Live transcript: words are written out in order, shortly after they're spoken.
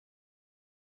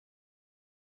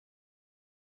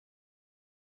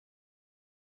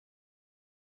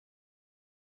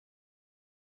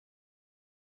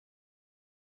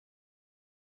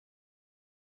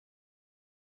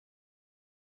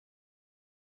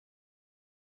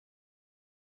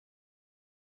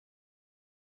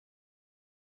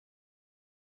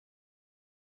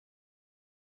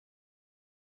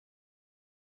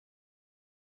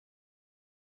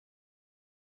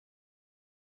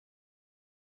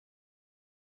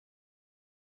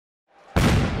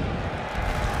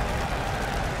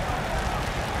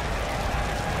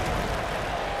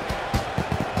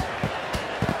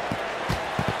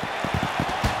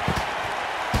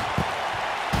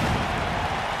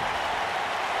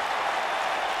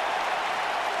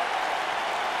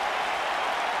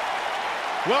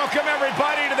Welcome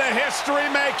everybody to the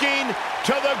history-making,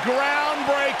 to the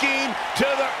groundbreaking, to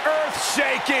the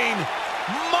earth-shaking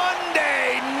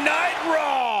Monday Night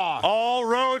Raw! All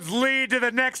roads lead to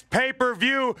the next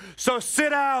pay-per-view, so sit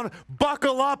down,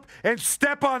 buckle up, and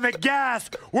step on the gas.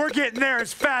 We're getting there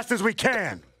as fast as we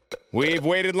can. We've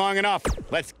waited long enough.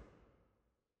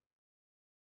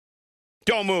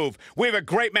 Don't move. We have a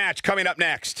great match coming up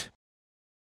next.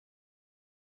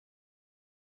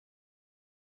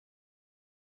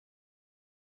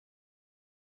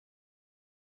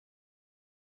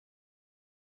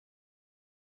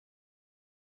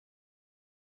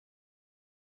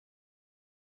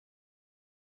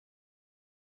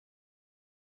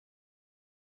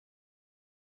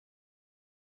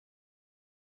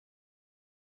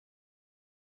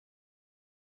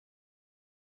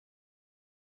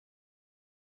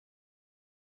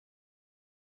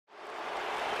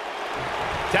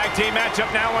 Tag team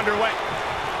matchup now underway.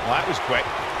 Well, that was quick.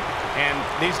 And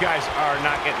these guys are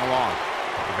not getting along.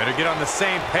 They better get on the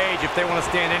same page if they want to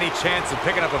stand any chance of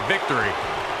picking up a victory.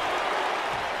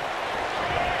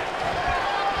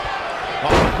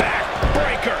 Oh, back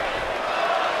breaker.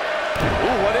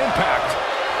 Ooh, what impact.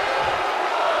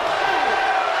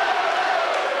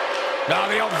 Now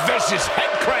the old vicious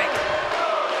head crank.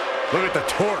 Look at the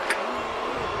torque.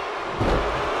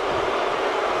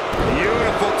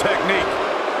 Beautiful technique.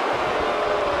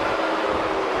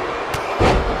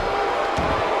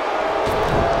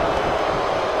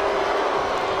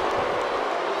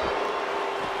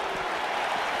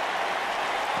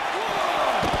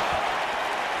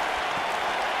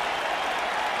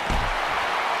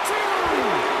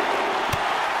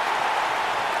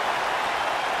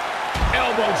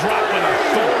 Elbow drop with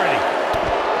authority.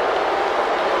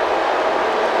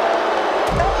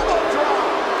 Elbow drop.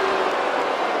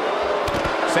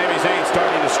 Sami Zayn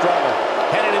starting to struggle.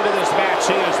 Headed into this match,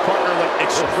 he and his partner look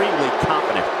extremely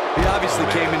confident. He obviously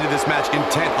came into this match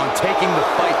intent on taking the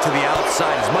fight to the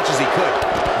outside as much as he could,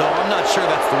 though I'm not sure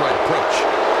that's the right approach.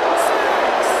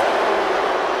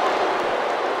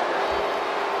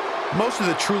 Most of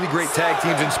the truly great tag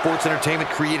teams in sports entertainment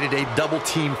created a double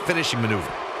team finishing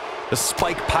maneuver. The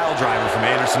spike pile driver from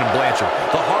Anderson and Blanchard,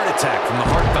 the heart attack from the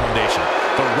Hart Foundation,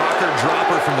 the rocker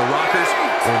dropper from the Rockers,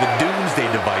 or the Doomsday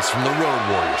device from the Road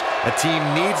Warriors. A team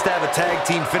needs to have a tag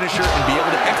team finisher and be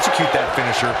able to execute that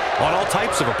finisher on all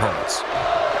types of opponents.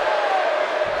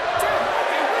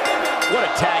 What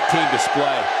a tag team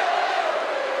display.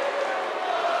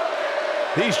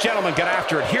 These gentlemen got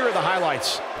after it. Here are the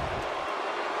highlights.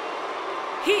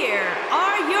 Here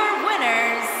are your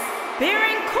winners,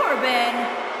 Baron Corbin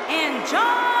and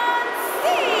John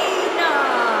Cena.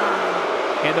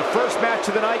 And the first match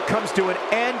of the night comes to an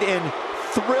end in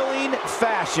thrilling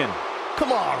fashion.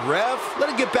 Come on, ref. Let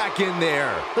it get back in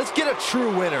there. Let's get a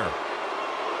true winner.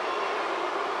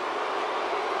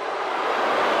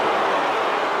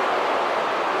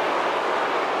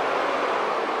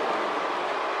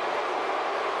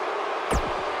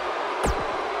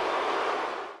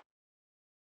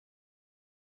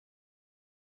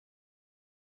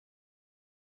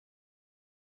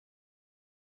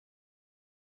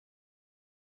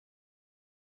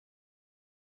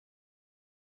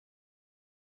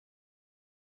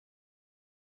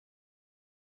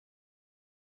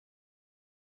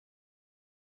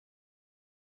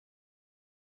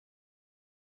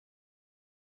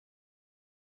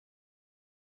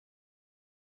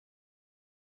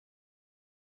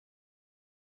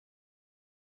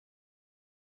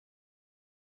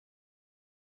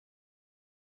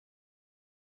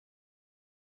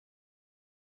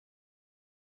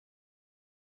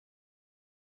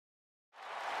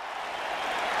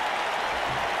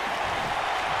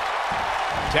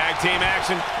 Tag team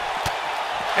action.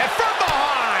 And from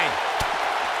behind.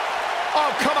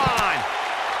 Oh, come on.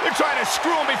 They're trying to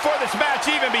screw him before this match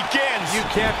even begins. You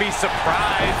can't be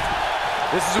surprised.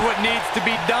 This is what needs to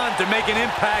be done to make an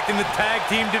impact in the tag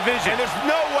team division. And there's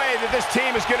no way that this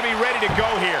team is going to be ready to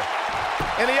go here.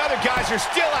 And the other guys are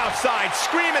still outside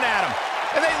screaming at him.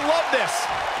 And they love this.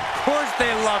 Of course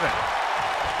they love it.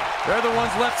 They're the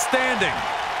ones left standing.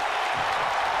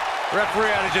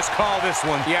 Referee ought to just call this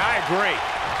one. Yeah, I agree.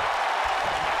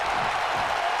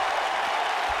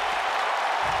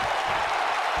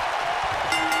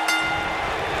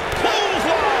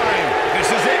 Clothesline! This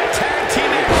is it. Tag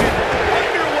team action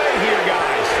underway here,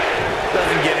 guys.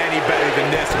 Doesn't get any better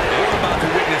than this. We're about to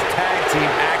witness tag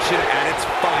team action at its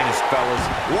finest, fellas.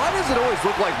 Why does it always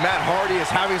look like Matt Hardy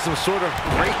is having some sort of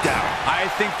breakdown?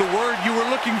 I think the word you were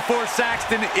looking for,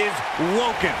 Saxton, is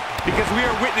woken. Because we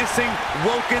are witnessing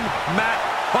woken Matt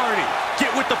Hardy.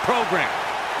 Get with the program.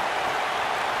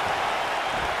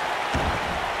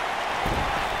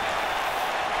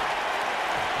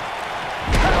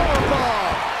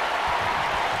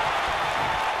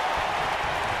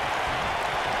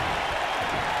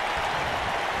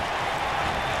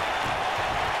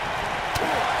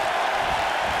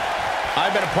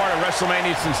 I've been a part of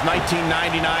WrestleMania since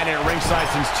 1999 and at ringside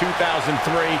since 2003.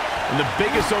 And the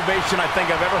biggest ovation I think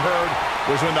I've ever heard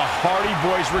was when the Hardy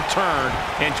Boys returned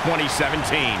in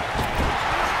 2017.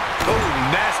 Oh,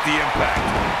 nasty impact.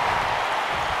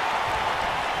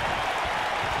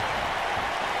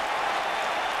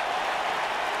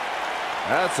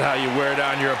 That's how you wear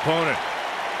down your opponent.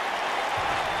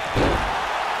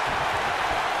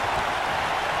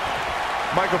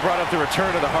 Michael brought up the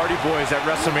return of the Hardy Boys at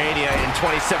WrestleMania in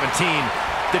 2017.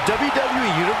 The WWE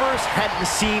Universe hadn't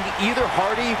seen either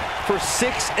Hardy for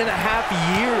 6.5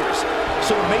 years.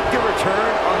 So to make their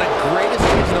return on the greatest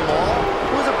stage of them all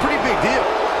was a pretty big deal.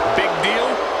 Big deal?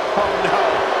 Oh no,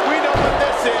 we know what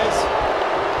this is.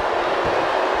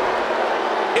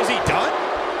 Is he done?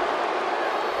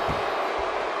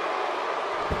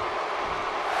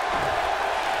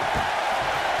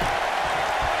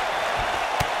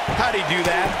 How'd he do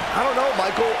that? I don't know,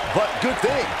 Michael, but good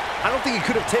thing. I don't think he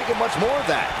could have taken much more of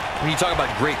that. When you talk about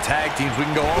great tag teams, we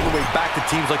can go all the way back to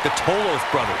teams like the Tolos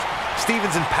brothers,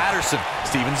 Stevens and Patterson,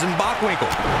 Stevens and Bockwinkel,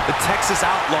 the Texas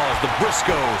Outlaws, the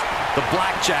Briscoes, the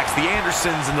Blackjacks, the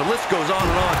Andersons, and the list goes on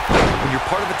and on. When you're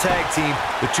part of a tag team,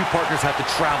 the two partners have to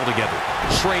travel together,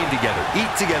 train together,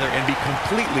 eat together, and be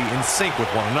completely in sync with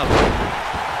one another.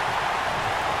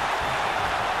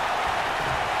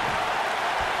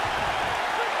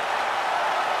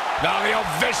 Now the old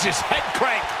vicious head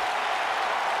crank.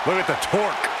 Look at the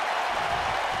torque.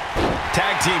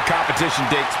 Tag team competition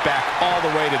dates back all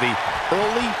the way to the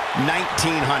early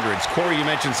 1900s. Corey, you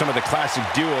mentioned some of the classic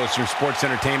duos from sports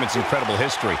entertainment's incredible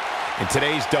history. In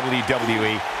today's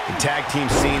WWE, the tag team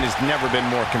scene has never been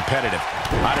more competitive.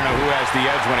 I don't know who has the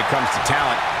edge when it comes to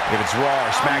talent, if it's Raw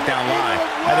or SmackDown Live.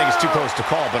 I think it's too close to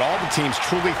call, but all the teams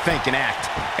truly think and act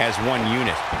as one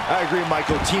unit. I agree,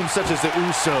 Michael. Teams such as the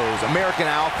Usos, American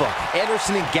Alpha,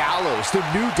 Anderson and Gallows, The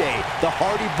New Day, the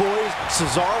Hardy Boys,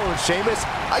 Cesaro and Sheamus.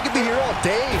 I could be here all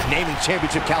day naming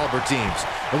championship caliber teams.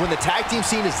 And when the tag team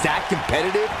scene is that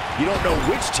competitive, you don't know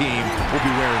which team will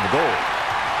be wearing the gold.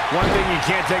 One thing you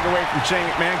can't take away from Shane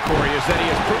McMahon, Corey, is that he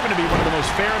has proven to be one of the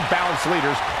most fair and balanced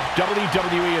leaders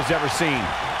WWE has ever seen.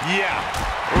 Yeah,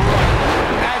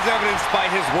 right. As evidenced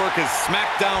by his work as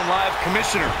SmackDown Live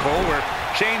Commissioner, Cole, where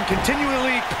Shane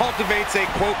continually cultivates a,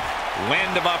 quote,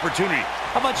 land of opportunity.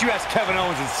 How about you ask Kevin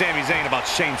Owens and Sami Zayn about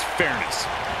Shane's fairness?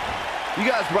 You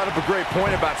guys brought up a great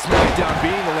point about SmackDown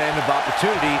being the land of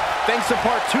opportunity, thanks in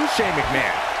part to Shane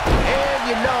McMahon. And,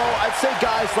 you know, I'd say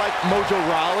guys like Mojo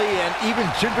Rawley and even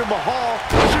Jinder Mahal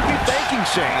should be thanking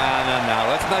Shane. No.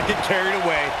 Let's not get carried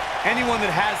away. Anyone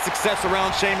that has success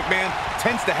around Shane McMahon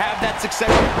tends to have that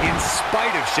success in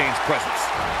spite of Shane's presence.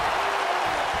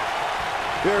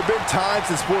 There have been times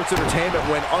in sports entertainment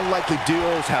when unlikely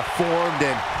duos have formed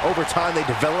and over time they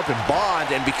develop and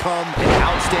bond and become an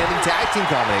outstanding tag team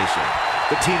combination.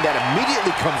 The team that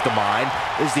immediately comes to mind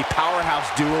is the powerhouse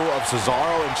duo of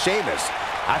Cesaro and Sheamus.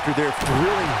 After their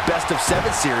thrilling best-of-7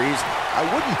 series, I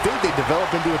wouldn't think they'd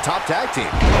develop into a top tag team.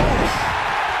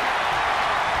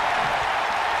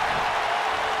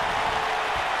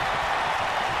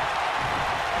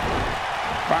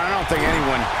 I don't think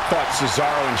anyone thought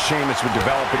Cesaro and Sheamus would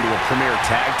develop into a premier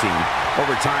tag team.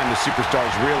 Over time, the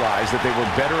superstars realized that they were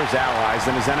better as allies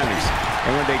than as enemies.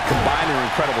 And when they combined their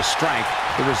incredible strength,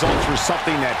 the results were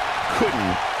something that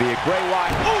couldn't be a Bray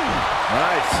Wyatt. Ooh!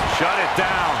 Nice. Shut it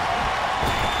down.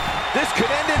 This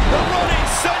could end in the running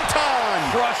senton.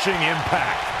 Crushing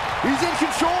impact. He's in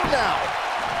control now.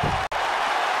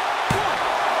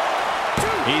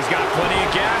 He's got plenty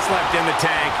of gas left in the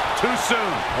tank. Too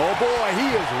soon. Oh boy, he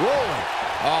is rolling.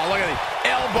 Oh, look at the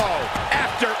elbow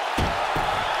after.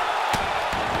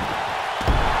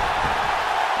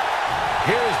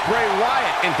 Here's Bray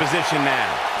Wyatt in position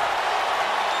now.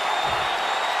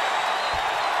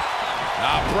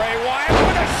 Bray Wyatt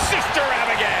with a Sister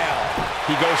Abigail.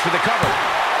 He goes for the cover.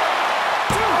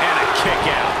 And a kick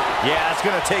out. Yeah, it's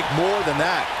going to take more than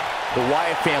that. The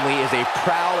Wyatt family is a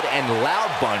proud and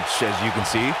loud bunch, as you can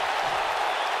see.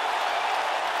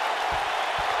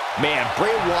 Man,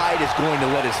 Bray Wyatt is going to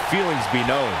let his feelings be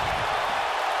known.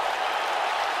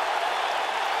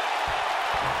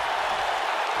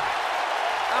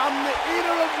 I'm the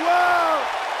eater of world.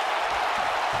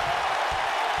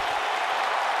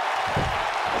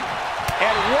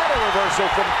 And what a reversal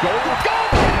from Goldberg.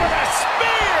 Goldberg with a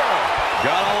spear.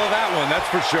 Got all of that one, that's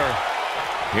for sure.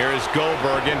 Here is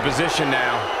Goldberg in position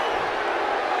now.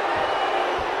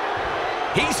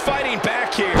 He's fighting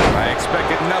back here. I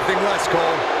expected nothing less, Cole.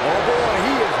 Oh boy,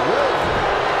 he is rolling.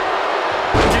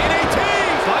 DDT!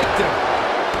 Fight him.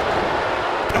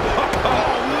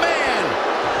 Oh man!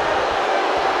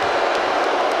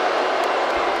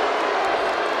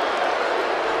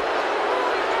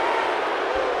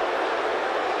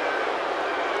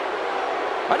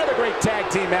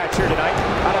 team match here tonight.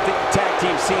 I don't think the tag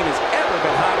team scene has ever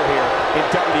been hotter here in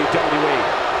WWE.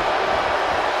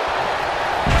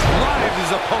 Drives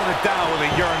his opponent down with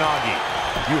a Uranagi.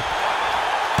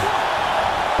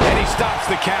 And he stops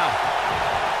the count.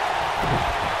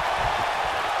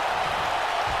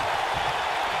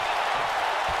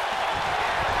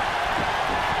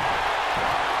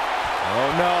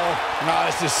 Oh, no. No,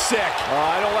 this is sick. Oh,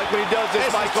 I don't like when he does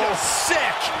this, Michael. This is just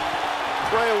sick.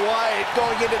 Bray Wyatt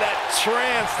going into that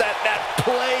trance, that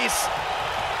place.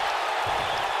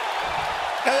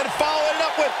 And then following it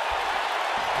up with...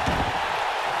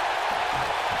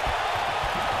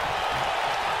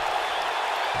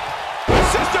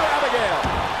 Sister Abigail.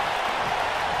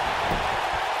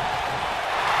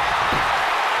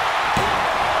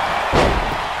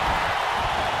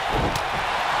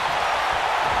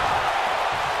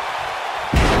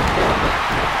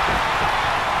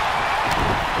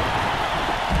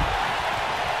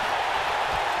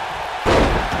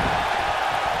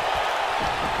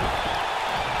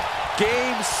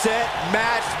 Game, set,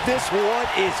 match. This one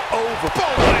is over.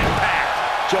 Boom,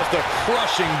 impact. Just a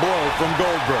crushing blow from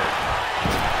Goldberg.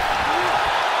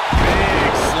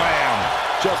 Big slam.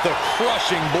 Just a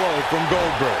crushing blow from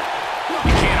Goldberg.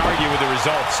 You can't argue with the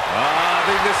results. I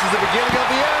think this is the beginning of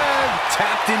the end.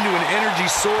 Tapped into an energy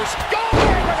source.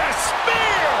 Goldberg with a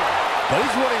spear. But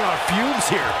he's running on fumes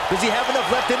here. Does he have enough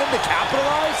left in him to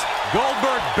capitalize?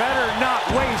 Goldberg better not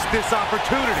waste this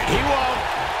opportunity. He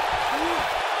won't.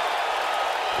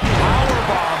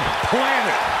 Powerbomb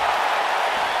planted.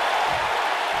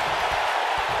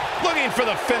 Looking for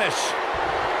the finish.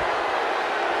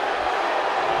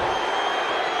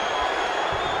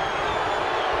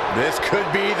 This could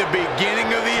be the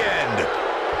beginning of the end.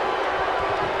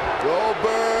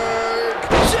 Goldberg.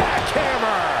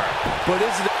 Jackhammer. But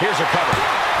is it... Here's a cover.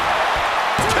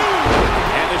 2.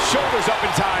 And the shoulder's up in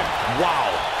time.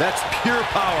 Wow, that's pure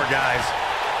power, guys.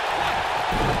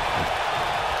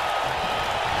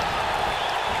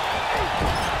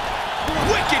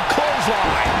 Wicked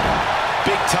clothesline.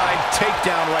 Big time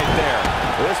takedown right there.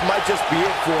 This might just be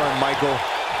it for him, Michael.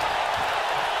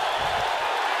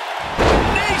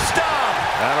 Knee stomp.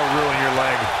 That'll ruin your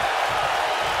leg.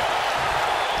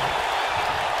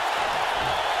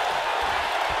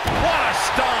 What a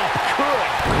stomp. Good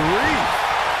grief.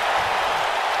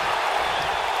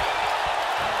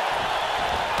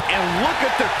 And look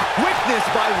at the quickness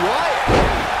by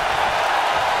Wyatt.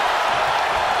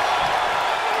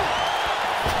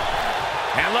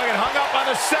 And look at hung up on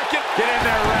the second. Get in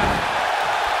there, Ref.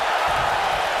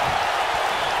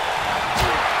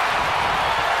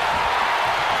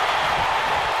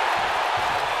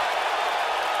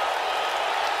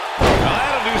 Now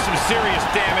that'll do some serious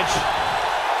damage.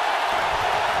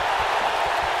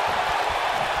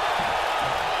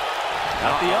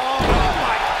 At the oh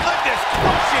my goodness,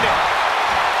 crushing it.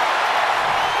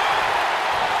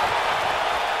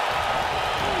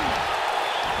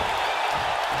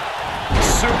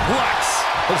 Suplex.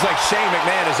 Looks like Shane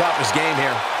McMahon is off his game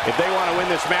here. If they want to win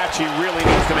this match, he really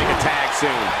needs to make a tag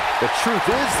soon. The truth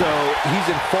is, though, he's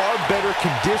in far better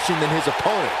condition than his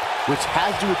opponent, which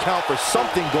has to account for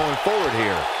something going forward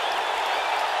here.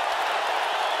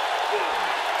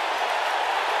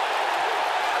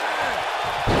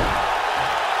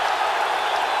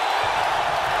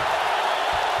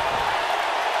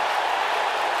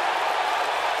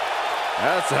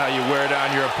 That's how you wear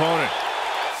down your opponent.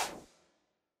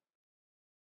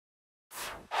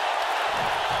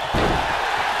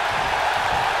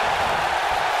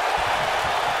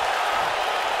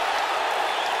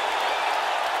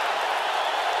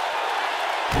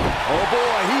 Oh,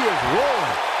 boy, he is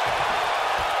rolling.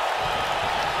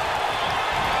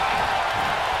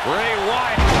 Bray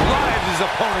Wyatt drives his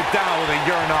opponent down with a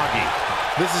Uranagi.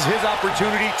 This is his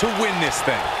opportunity to win this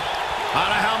thing. I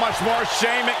don't know how much more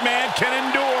Shane McMahon can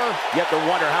endure. You have to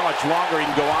wonder how much longer he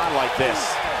can go on like this.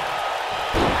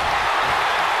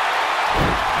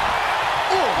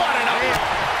 What an up.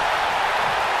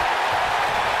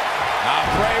 Now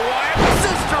Bray Wyatt.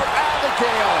 Sister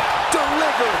Abigail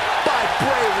delivered by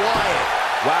Bray Wyatt.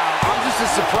 Wow, I'm just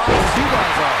as surprised as you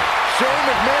guys are. Shane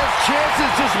McMahon's chances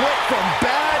just went from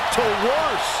bad to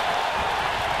worse.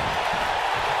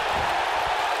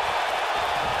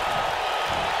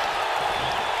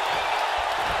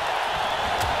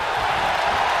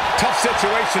 Tough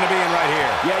situation to be in right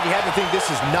here. Yeah, you have to think this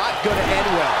is not going to end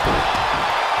well.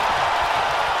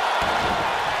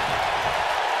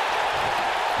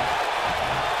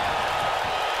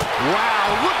 Wow,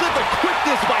 look at the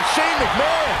quickness by Shane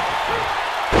McMahon.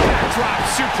 Backdrop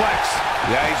suplex.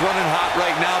 Yeah, he's running hot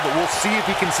right now, but we'll see if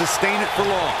he can sustain it for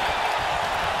long.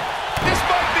 This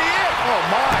might be it. Oh,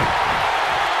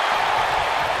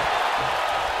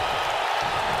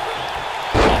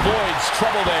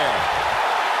 trouble there.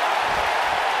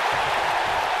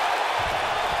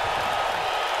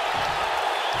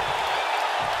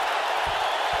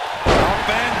 Up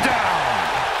and down.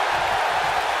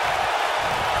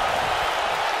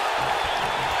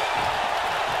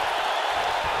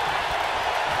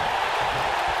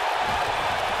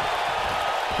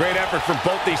 Great effort from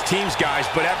both these teams, guys,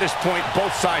 but at this point,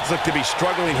 both sides look to be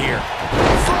struggling here.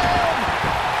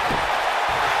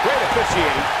 Great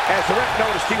officiating as the ref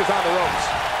noticed he was on the ropes.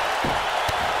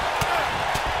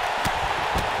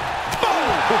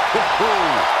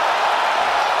 Boom!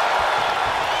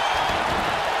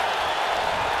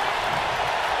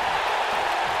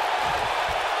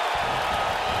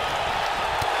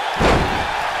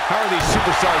 How are these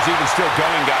superstars even still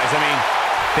going, guys? I mean,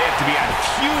 they have to be on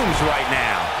fumes right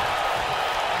now.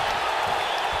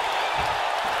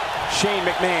 Shane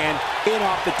McMahon in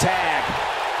off the tag.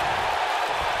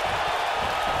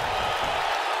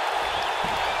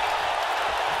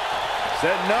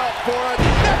 Setting up for a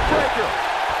neckbreaker.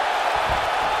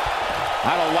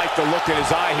 I don't like the look in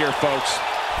his eye here, folks.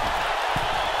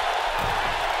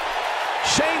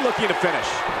 Shane looking to finish.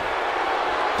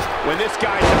 When this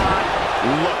guy's on,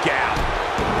 look out.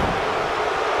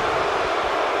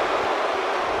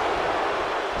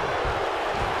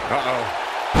 Uh-oh.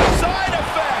 Side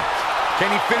effect. Can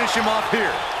he finish him off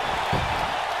here?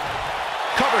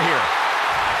 Cover here.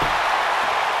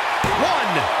 1,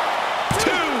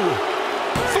 2,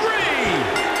 3.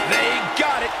 They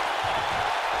got it.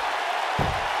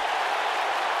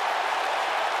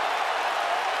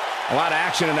 A lot of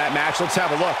action in that match. Let's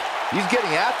have a look. He's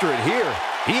getting after it here.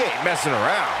 He ain't messing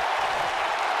around.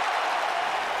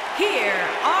 Here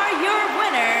are your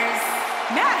winners,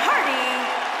 Matt Hardy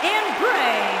and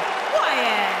Bray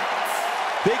Wyatt.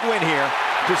 Big win here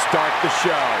to start the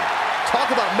show.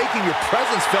 Talk about making your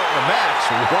presence felt in the match.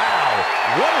 Wow,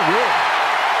 what a win.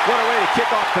 What a way to kick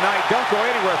off tonight. Don't go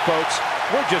anywhere, folks.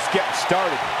 We're just getting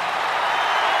started.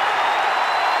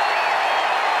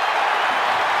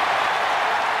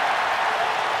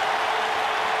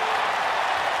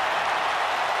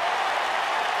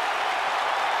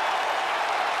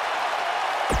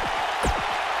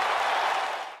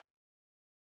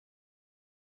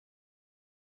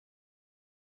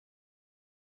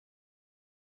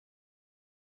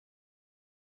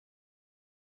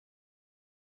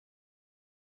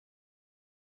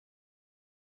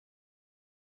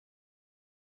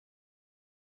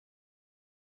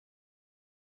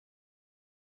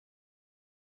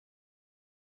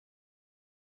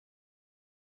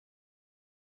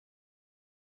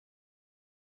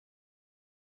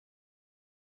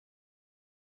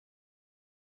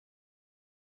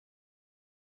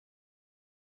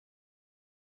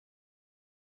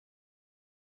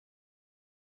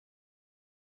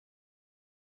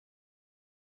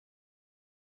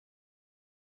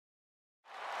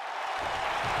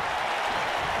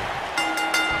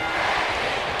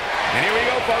 And here we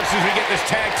go, folks, as we get this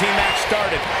tag team match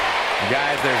started.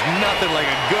 Guys, there's nothing like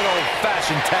a good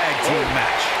old-fashioned tag team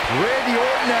match. Randy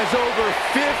Orton has over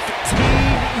 15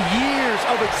 years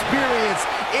of experience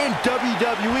in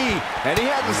WWE, and he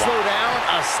hasn't slowed down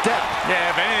a step. Yeah,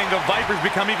 if anything, the Vipers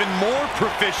become even more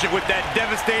proficient with that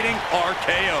devastating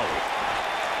RKO.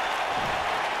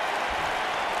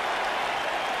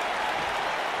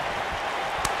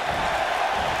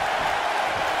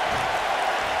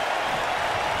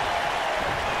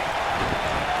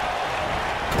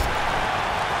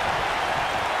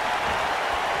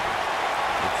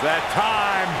 That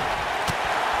time.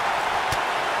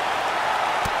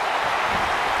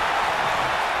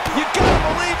 You gotta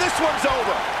believe this one's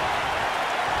over.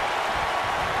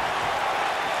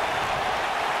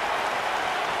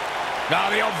 Now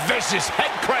the old vicious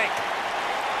head crank.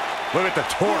 Look at the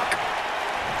torque.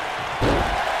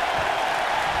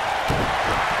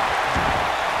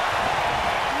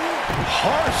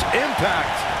 Harsh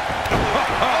impact.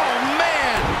 Oh, man.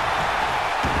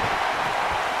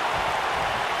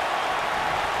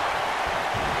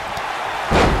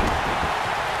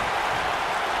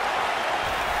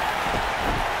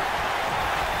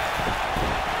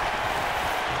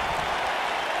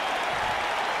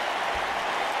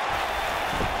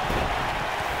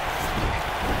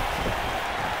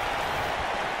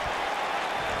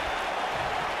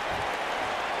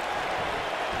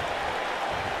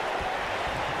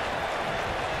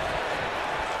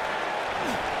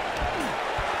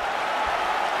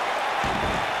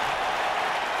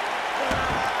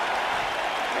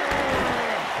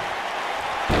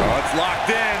 Locked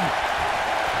in.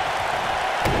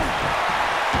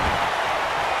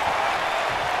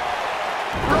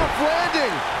 Rough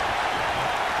landing.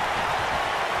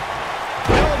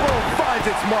 Elbow finds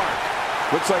finds its mark.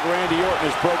 Looks like Randy Orton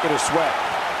has broken a sweat.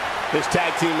 This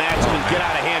tag team match can get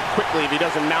out of hand quickly if he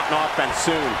doesn't mount an offense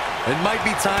soon. It might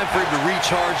be time for him to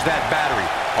recharge that battery.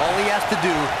 All he has to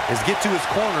do is get to his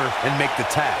corner and make the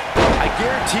tag. I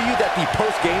guarantee you that the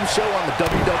post-game show on the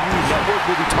WWE Network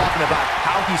will be talking about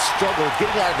how he struggled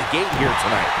getting out of the gate here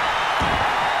tonight.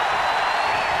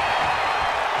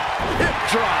 Hip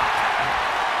drop.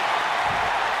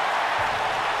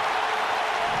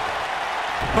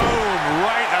 Boom,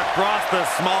 right across the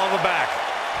small of the back.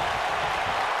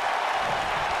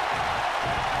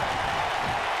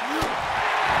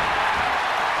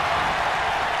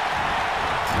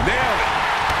 Nailed it.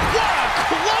 What a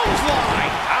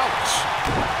clothesline! Ouch.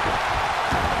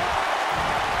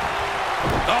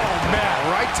 Oh, man,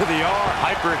 right to the arm.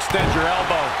 Hyperextend your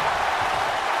elbow.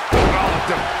 Oh,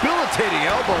 debilitating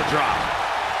elbow drop.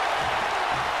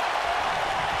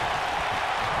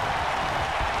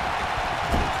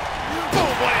 Boom,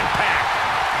 what impact.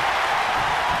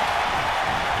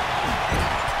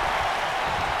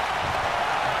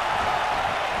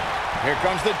 Here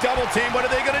comes the double team. What are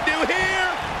they going to do here?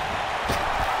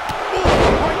 Ooh,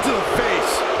 right to the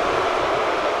face.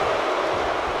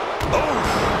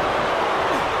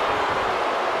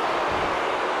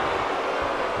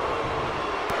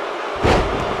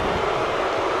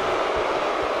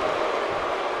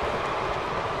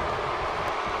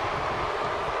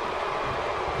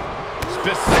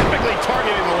 Specifically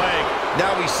targeting the leg.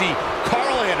 Now we see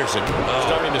Carl Anderson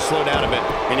starting to slow down a bit.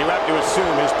 And you have to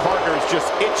assume his partner is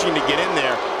just itching to get in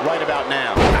there right about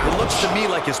now. It looks to me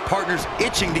like his partner's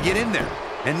itching to get in there.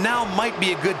 And now might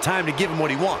be a good time to give him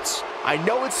what he wants. I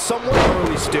know it's somewhat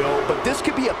early still, but this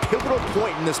could be a pivotal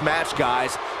point in this match,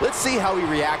 guys. Let's see how he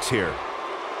reacts here.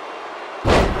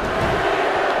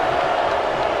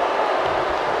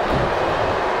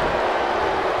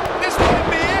 This might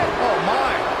be it. Oh,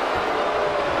 my.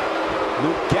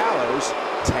 Luke Gallows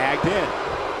tagged in.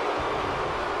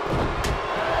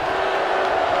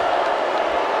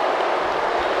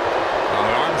 Oh,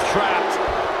 the arm's trapped.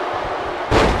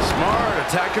 Smart,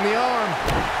 attacking the arm.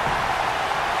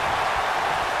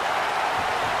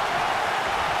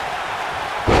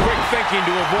 Quick thinking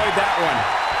to avoid that one.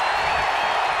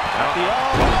 At the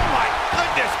arm. Oh, my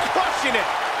goodness, crushing it.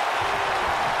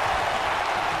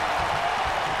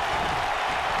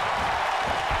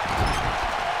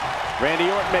 Randy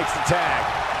Orton makes the tag.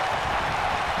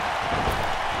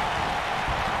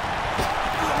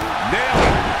 Nailed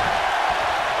it.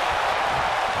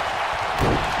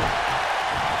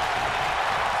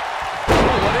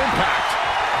 Oh, what impact.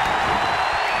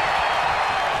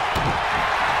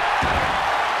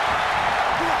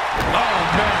 Oh,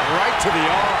 man, right to the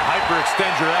arm.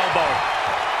 Hyperextend your elbow.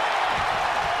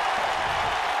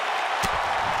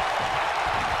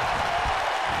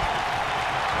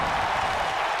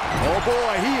 Oh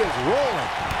boy, he is rolling.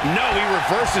 No, he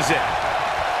reverses it.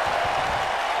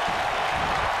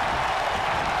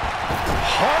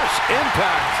 Harsh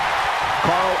impact.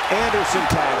 Carl Anderson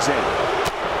tags in.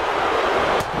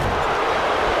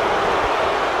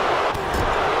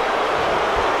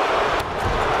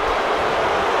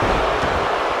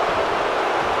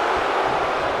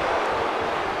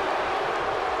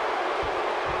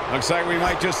 Looks like we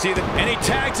might just see them. And he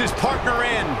tags his partner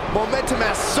in. Momentum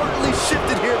has certainly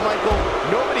shifted here, Michael.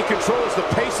 Nobody controls the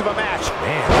pace of a match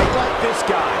Man. quite like this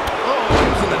guy. Oh,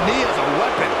 using the knee as a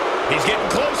weapon. He's getting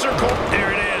closer, Cole. There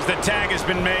it is. The tag has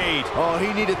been made. Oh, he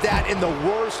needed that in the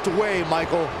worst way,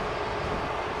 Michael.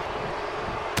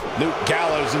 Luke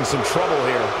Gallows in some trouble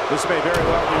here. This may very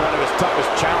well be one of his toughest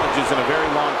challenges in a very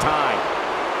long time.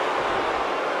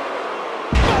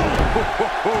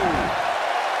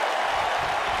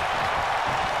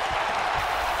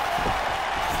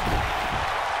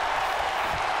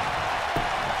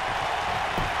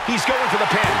 He's going for the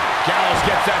pin. Gallows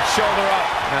gets that shoulder up.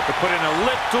 Have to put in a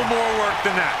little more work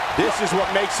than that. This is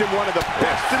what makes him one of the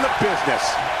best in the business.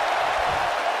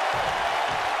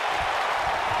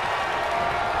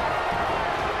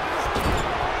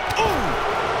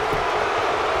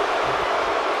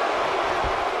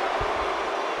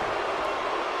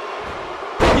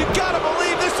 You gotta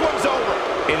believe this one's over.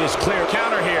 It is clear.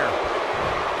 Counter here.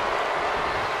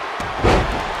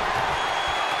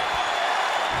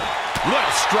 What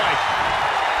a strike.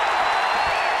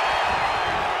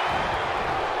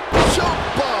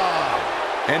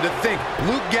 And to think,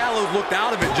 Luke Gallows looked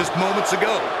out of it just moments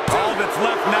ago. All that's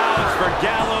left now is for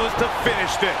Gallows to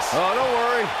finish this. Oh, don't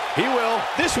worry. He will.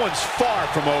 This one's far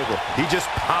from over. He just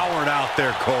powered out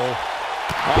there, Cole.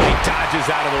 Oh, he dodges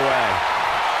out of the way.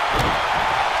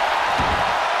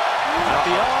 At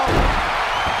the arm.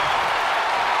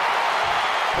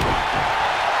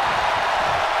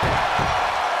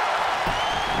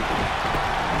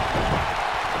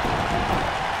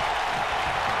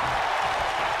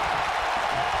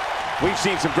 We've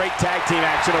seen some great tag team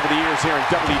action over the years here in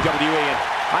WWE, and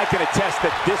I can attest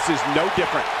that this is no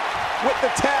different. With the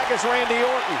tag is Randy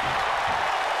Orton.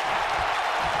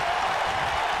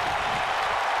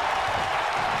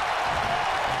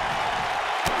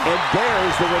 And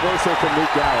there's the reversal from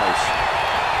Luke Gallows.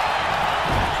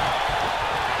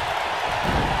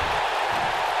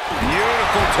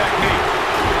 Beautiful technique.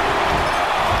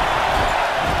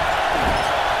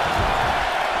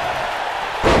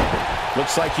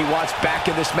 Looks like he wants back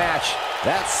in this match.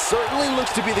 That certainly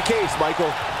looks to be the case, Michael.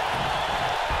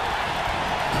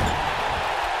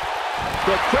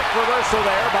 The quick reversal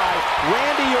there by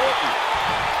Randy Orton.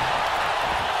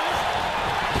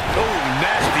 Oh,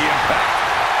 nasty impact.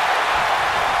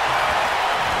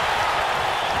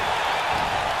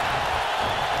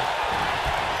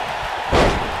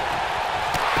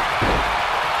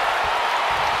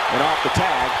 And off the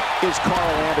tag is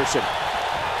Carl Anderson.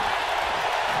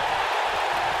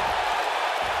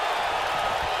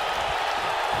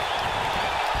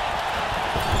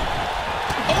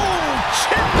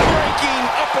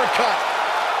 Uppercut.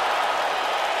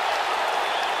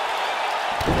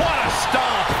 What a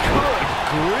stomp. Good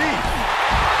grief.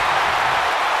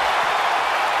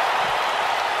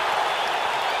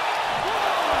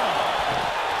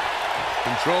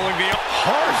 Controlling the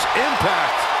harsh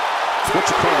impact. What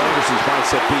should Carl Anderson's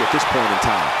mindset be at this point in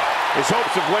time? His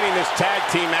hopes of winning this tag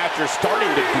team match are starting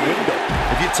to dwindle.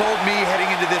 If you told me heading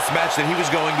into this match that he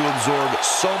was going to absorb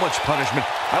so much punishment,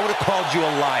 I would have called you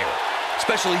a liar.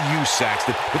 Especially you,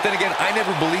 Saxton. But then again, I never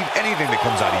believe anything that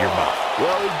comes out of your mouth.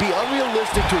 Well, it'd be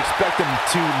unrealistic to expect him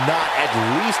to not at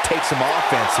least take some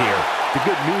offense here. The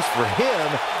good news for him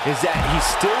is that he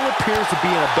still appears to be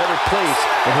in a better place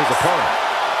than his opponent.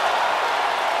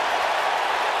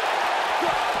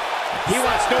 He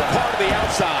wants no part of the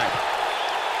outside.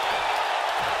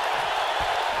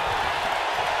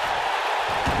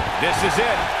 This is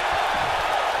it.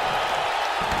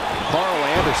 Carl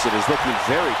Anderson is looking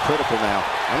very critical now.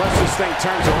 Unless this thing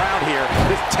turns around here,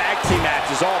 this tag team match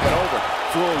is all but over.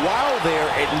 For a while there,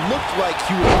 it looked like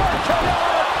he was Come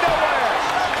out of nowhere.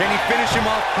 Can he finish him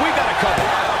off? We got a cover.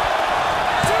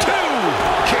 2.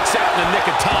 Kicks out in the nick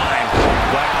of time.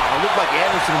 Wow, it looked like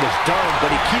Anderson was done,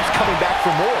 but he keeps coming back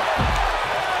for more.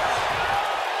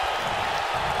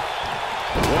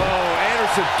 Whoa,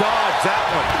 Anderson dodged that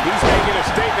one. He's making a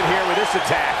statement here with this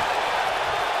attack.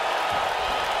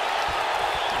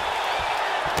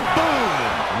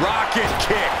 Rocket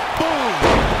kick. Boom.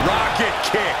 Rocket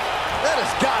kick. That has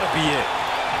got to be it.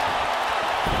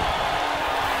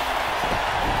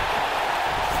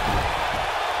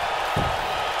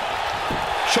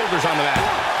 Shoulders on the mat.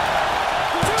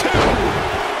 2.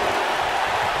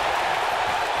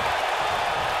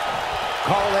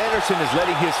 Carl Anderson is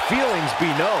letting his feelings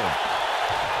be known.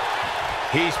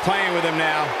 He's playing with him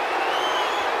now.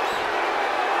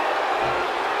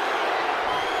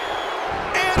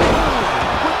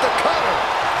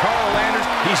 Carl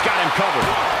Anderson, he's got him covered.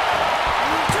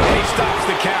 And he stops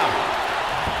the count.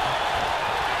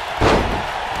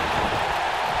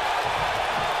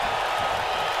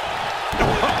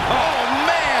 Oh,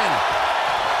 man.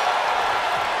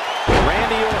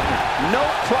 Randy Orton, no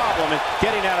problem in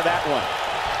getting out of that one.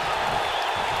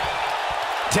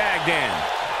 Tagged in.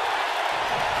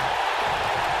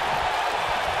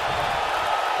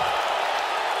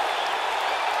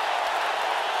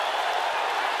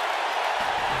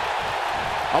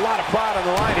 A lot of pride on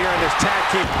the line here in this tag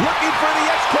team. Looking for the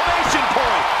exclamation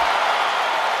point.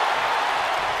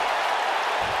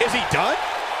 Is he done?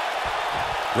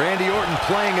 Randy Orton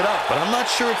playing it up, but I'm not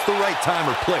sure it's the right time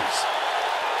or place.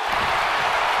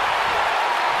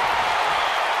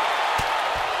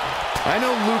 I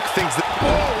know Luke thinks that...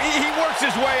 Whoa, he works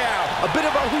his way out. A bit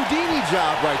of a Houdini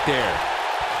job right there.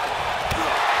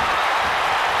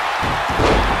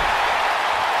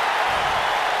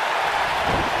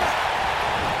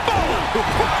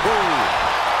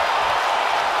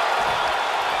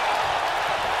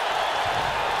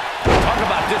 Talk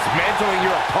about dismantling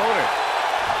your opponent.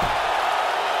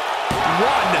 1,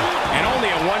 and only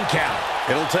a 1 count.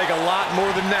 It'll take a lot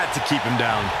more than that to keep him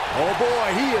down. Oh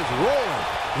boy, he is rolling.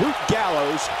 Luke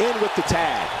Gallows in with the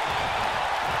tag.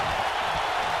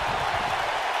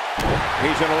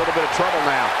 He's in a little bit of trouble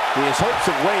now. His hopes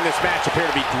of winning this match appear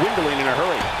to be dwindling in a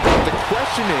hurry. The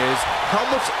question is, how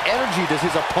much energy does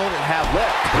his opponent have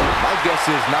left? My guess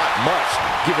is not much,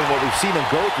 given what we've seen him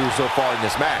go through so far in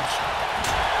this match.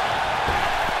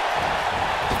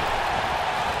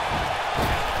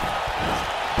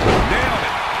 Nailed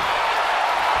it.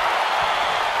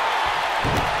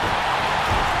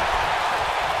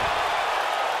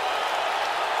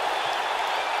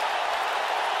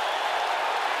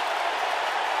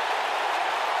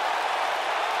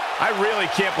 I really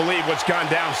can't believe what's gone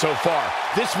down so far.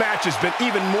 This match has been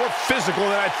even more physical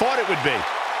than I thought it would be.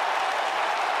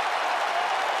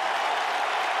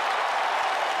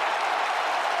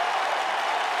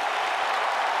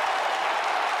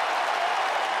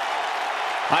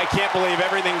 I can't believe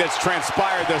everything that's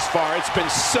transpired thus far. It's been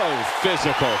so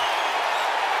physical.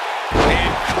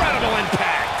 Incredible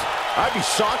impact. I'd be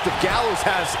shocked if Gallows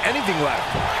has anything left.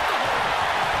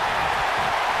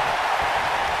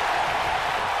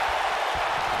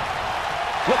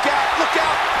 Look out, look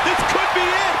out. This could be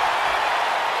it.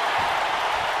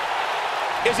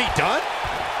 Is he done?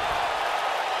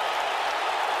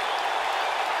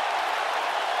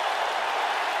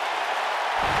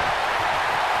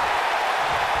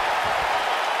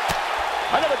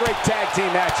 Another great tag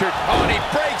team match here. Oh, and he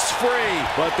breaks free.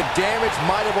 But the damage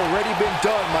might have already been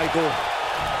done, Michael.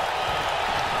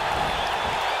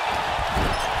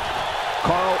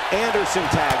 Carl Anderson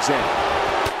tags in.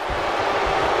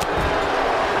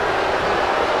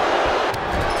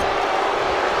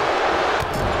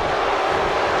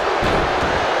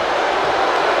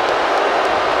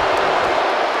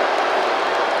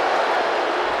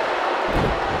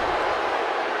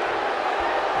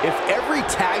 If every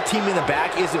tag team in the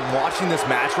back isn't watching this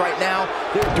match right now,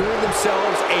 they're doing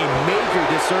themselves a major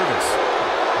disservice.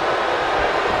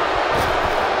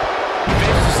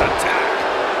 Vicious attack.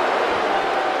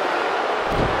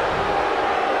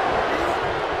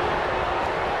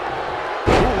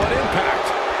 Ooh, what impact.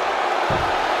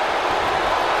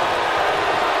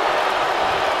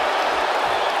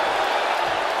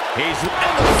 He's in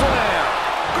the slam.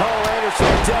 Carl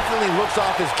Anderson definitely looks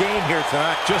off his game here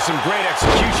tonight. Just some great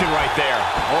execution right there.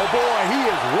 Oh boy, he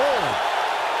is rolling.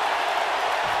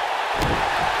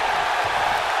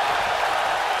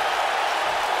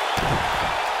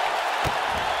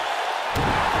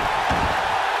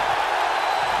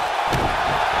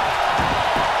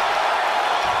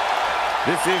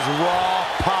 This is raw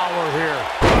power here.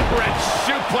 Wrench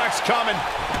suplex coming.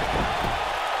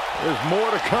 There's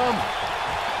more to come.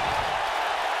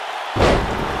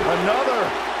 Another.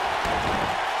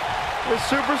 The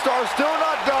superstar still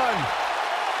not done.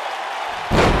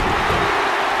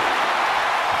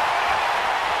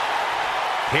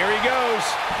 Here he goes.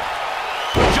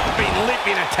 Jumping,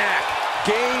 leaping attack.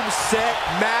 Game, set,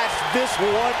 match. This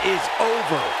one is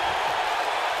over.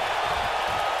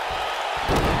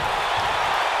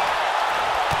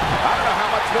 I don't know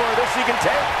how much more of this he can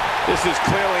take. This is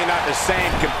clearly not the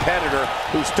same competitor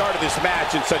who started this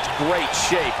match in such great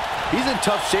shape. He's in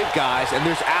tough shape, guys, and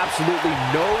there's absolutely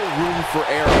no room for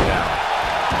error now.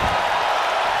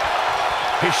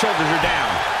 His shoulders are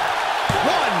down.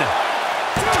 1,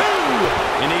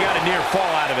 2, and he got a near fall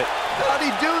out of it. How'd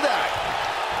he do that?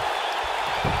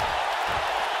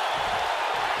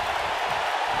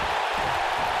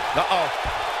 Uh-oh.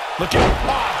 Look out.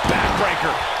 Oh,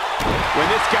 backbreaker. When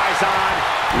this guy's on,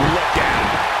 look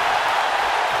out.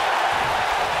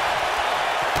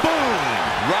 Boom.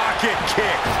 Rocket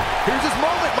kick. Here's his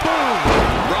moment. Boom.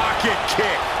 Rocket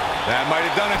kick. That might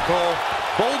have done it, Cole.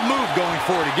 Bold move going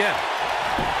forward again.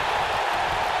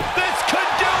 This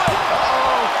could do it.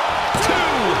 Uh-oh. 2.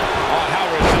 Oh, how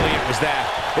resilient was that?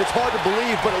 It's hard to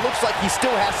believe, but it looks like he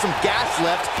still has some gas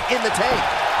left in the tank.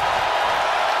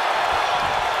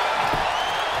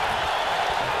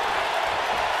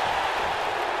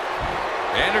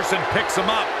 Anderson picks him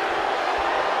up.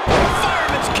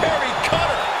 Fireman's carry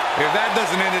cutter. If that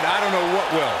doesn't end it, I don't know what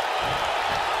will.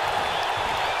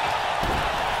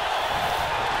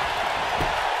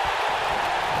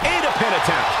 And a pin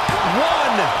attempt.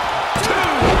 1, 2.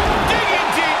 Digging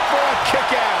deep for a kick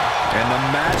out. And the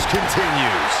match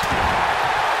continues.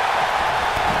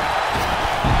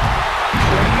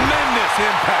 Tremendous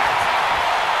impact.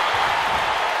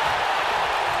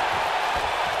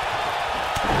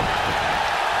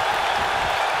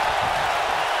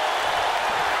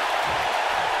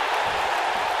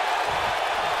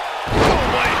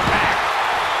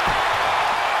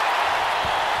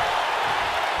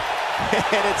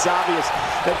 And it's obvious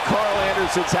that Carl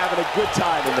Anderson's having a good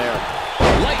time in there.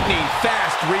 Lightning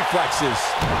fast reflexes.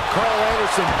 Carl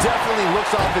Anderson definitely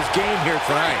looks off his game here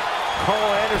tonight.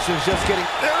 Carl Anderson's just getting...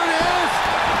 There it is!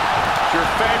 Your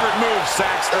favorite move,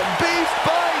 Saxton. Beast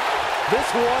bite! This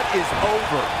one is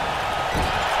over.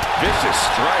 Vicious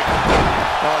strike.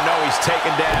 Oh, no, he's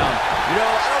taken down. You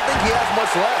know, I don't think he has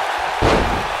much left.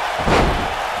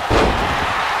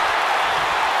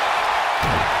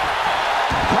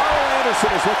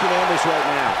 Anderson is looking at this right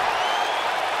now.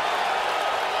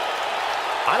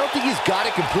 I don't think he's got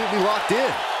it completely locked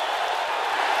in.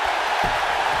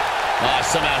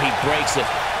 Somehow he breaks it.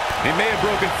 He may have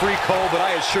broken free, Cole, but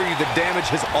I assure you the damage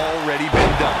has already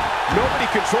been done. Nobody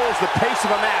controls the pace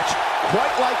of a match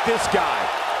quite like this guy.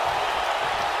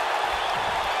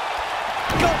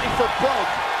 Going for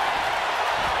broke.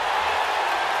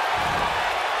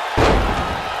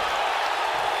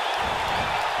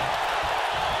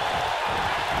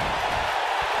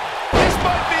 This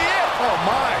might be it. Oh,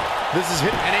 my. This is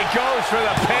hit, and he goes for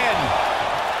the pin.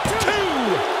 2,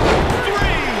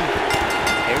 3.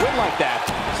 A win like that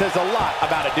says a lot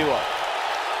about a duo.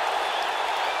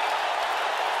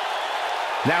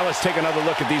 Now let's take another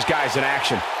look at these guys in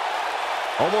action.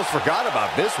 Almost forgot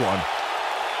about this one.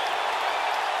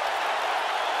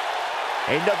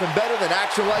 Ain't nothing better than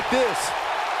action like this.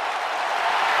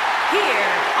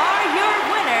 Here are your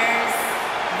winners,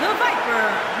 the Viper,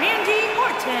 Randy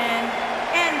Orton,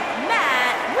 and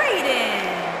Matt Raiden.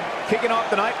 Kicking off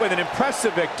the night with an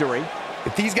impressive victory.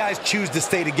 If these guys choose to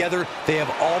stay together, they have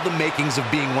all the makings of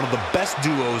being one of the best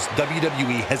duos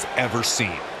WWE has ever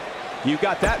seen. You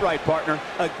got that right, partner.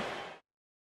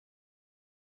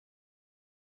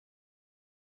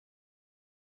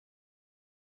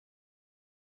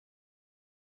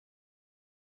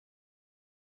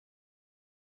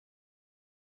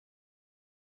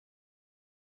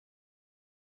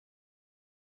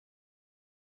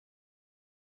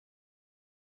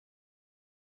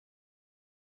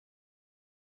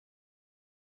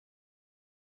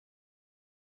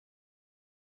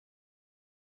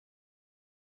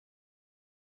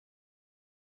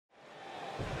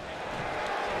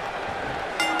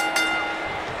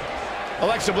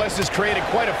 Alexa Bliss has created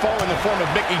quite a foe in the form of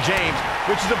Mickie James,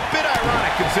 which is a bit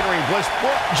ironic considering Bliss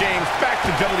brought James back to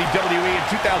WWE in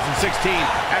 2016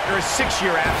 after a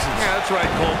 6-year absence. Yeah, that's right,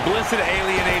 Cole. Bliss had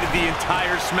alienated the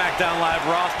entire SmackDown Live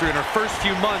roster in her first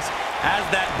few months as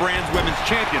that brand's women's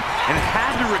champion and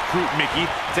had to recruit Mickie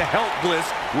to help Bliss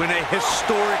win a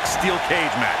historic steel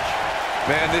cage match.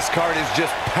 Man, this card is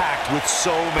just packed with so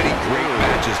many great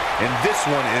matches, and this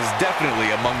one is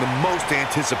definitely among the most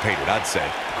anticipated, I'd say.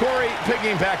 Corey,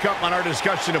 picking back up on our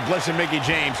discussion of Bliss and Mickie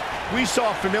James, we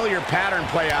saw a familiar pattern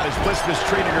play out as Bliss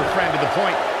mistreated her friend to the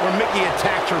point where Mickie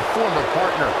attacked her former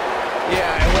partner.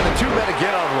 Yeah, and when the two met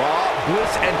again on Raw,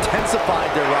 Bliss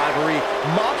intensified their rivalry,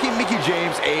 mocking Mickie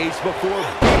James' age before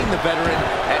beating the veteran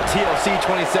at TLC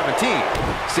 2017.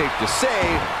 Safe to say,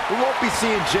 we won't be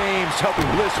seeing James helping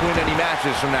Bliss win any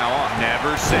matches from now on.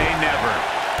 Never say never.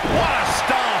 What a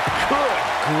stomp! Good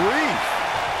grief!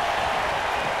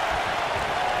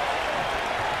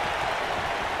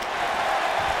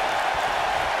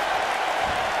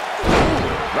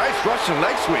 Ooh, nice Russian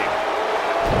leg sweep.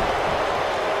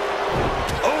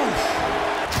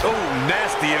 Oh,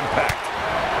 nasty impact.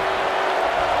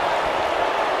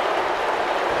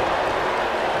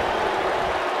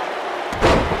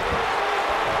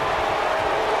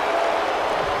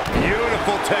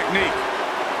 Beautiful technique.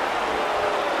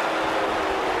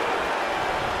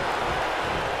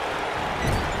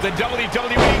 The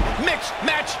WWE Mixed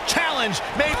Match Challenge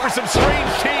made for some strange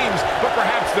teams, but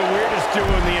perhaps the weirdest duo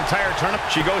in the entire tournament.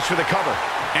 She goes for the cover,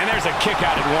 and there's a kick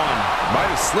out at 1. Might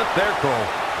have slipped there,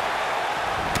 Cole.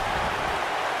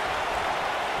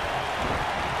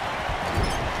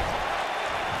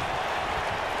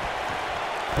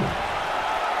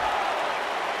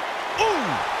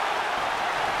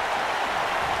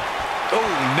 Oh,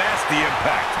 nasty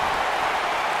impact.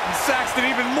 Saxton,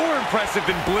 even more impressive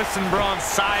than Bliss and Braun's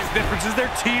size difference is their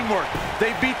teamwork.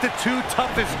 They beat the two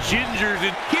toughest gingers,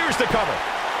 and Here's the cover.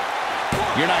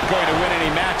 You're not going to win any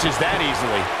matches that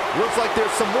easily. Looks like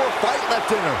there's some more fight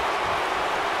left in her.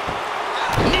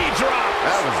 Knee drop.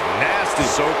 That was nasty.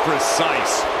 so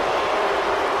precise.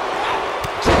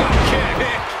 Drop kick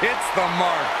hits the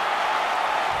mark.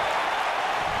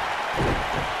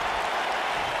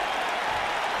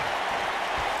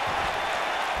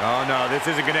 Oh, no, this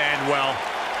isn't going to end well.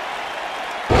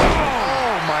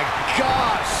 Oh, my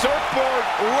God. Surfboard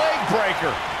leg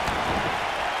breaker.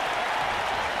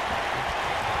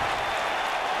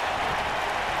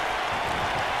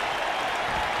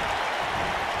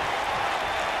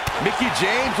 Mickie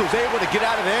James was able to get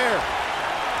out of there.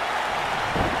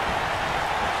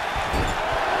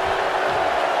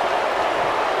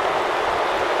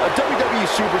 A WWE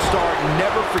superstar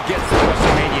never forgets the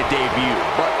WrestleMania debut,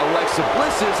 but Alexa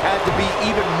Bliss's had to be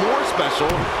even more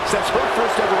special since her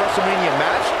first ever WrestleMania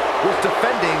match was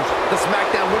defending the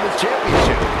SmackDown Women's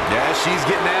Championship. Yeah, she's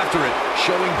getting after it,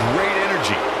 showing great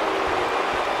energy.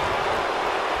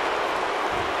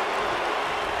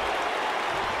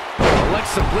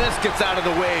 Alexa Bliss gets out of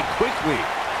the way quickly.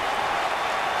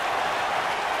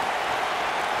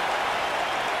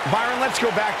 Byron, let's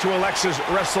go back to Alexa's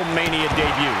WrestleMania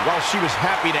debut. While she was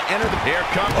happy to enter the... Here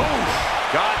comes... Ooh,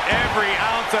 got every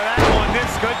ounce of that one. This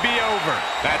could be over.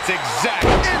 That's exact.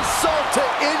 Insult to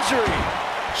injury.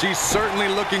 She's certainly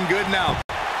looking good now.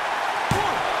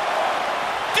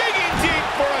 Digging deep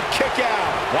for a kick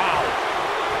out. Wow.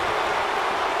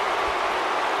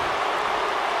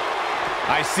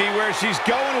 I see where she's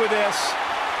going with this.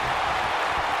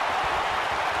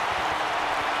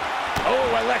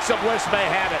 Oh, Alexa Bliss may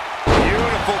have it.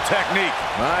 Beautiful technique.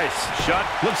 Nice. Shut.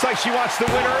 Looks like she wants to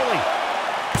win early.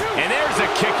 And there's a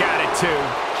kick out at 2.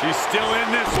 She's still in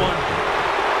this one.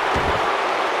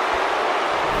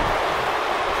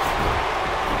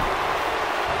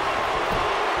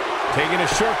 Taking a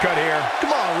shortcut here.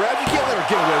 Come on, Rev. You can't let her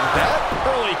get away with that.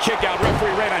 Early kick out.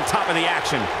 Referee right on top of the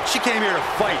action. She came here to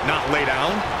fight, not lay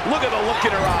down. Look at the look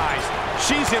in her eyes.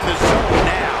 She's in the zone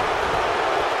now.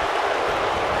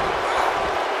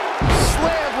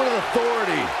 Slammed with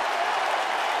authority.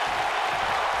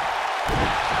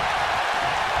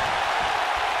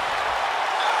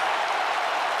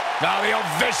 Now the old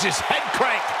vicious head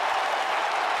crank.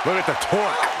 Look at the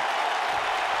torque.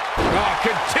 Oh,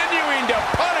 continuing to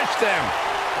punish them.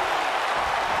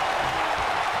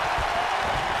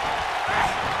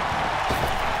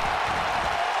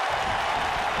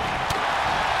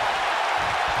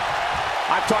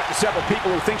 I've talked to several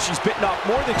people who think she's bitten off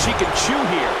more than she can chew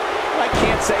here. I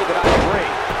can't say that I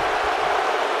agree.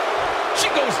 She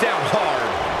goes down hard.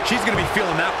 She's going to be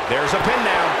feeling that. There's a pin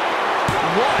now.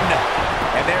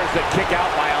 1. And there's the kick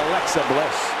out by Alexa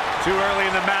Bliss. Too early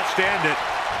in the match to end it.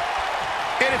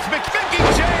 And it's Mickey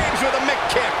James with a Mick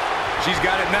kick. She's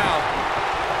got it now.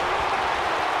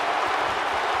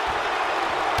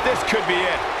 This could be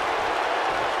it.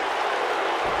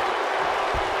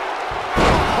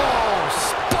 Oh,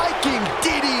 spiking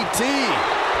DDT.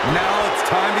 Now it's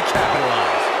time to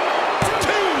capitalize.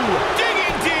 2.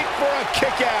 Digging deep for a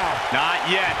kick out. Not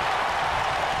yet.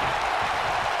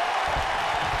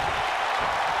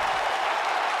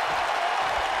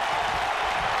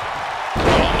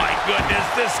 Oh my goodness,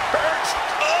 this hurts.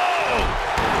 Oh!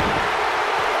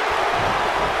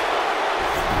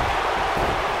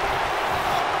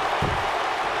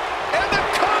 And the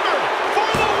cover for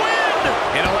the win.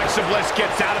 And Alexa Bliss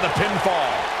gets out of the pinfall.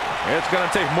 It's going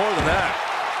to take more than that.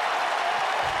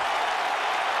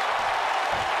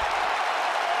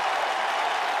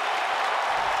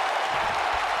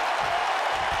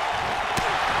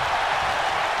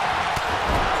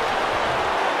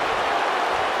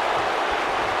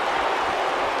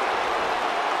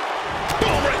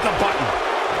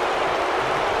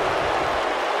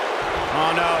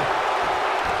 Oh, no.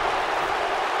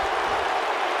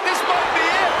 This might be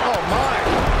it. Oh, my.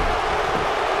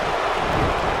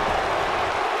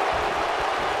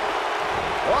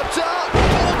 Watch out.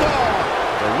 Bulldog.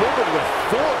 Delivered with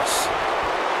force.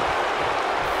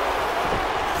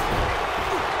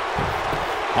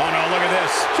 Oh, no, look at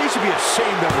this. She should be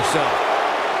ashamed of herself.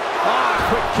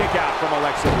 Quick kick out from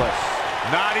Alexa Bliss.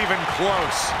 Not even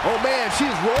close. Oh, man,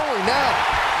 she's rolling now.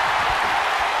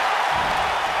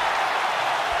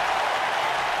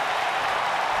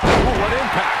 What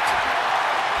impact.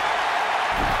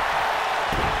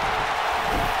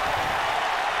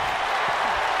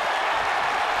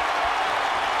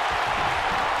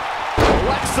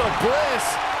 Alexa Bliss.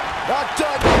 Not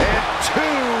done. And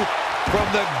 2 from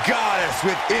the goddess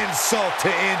with insult to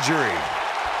injury.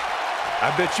 I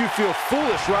bet you feel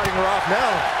foolish writing her off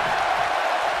now.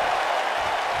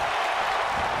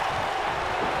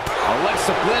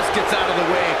 Alexa Bliss gets out of the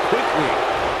way quickly.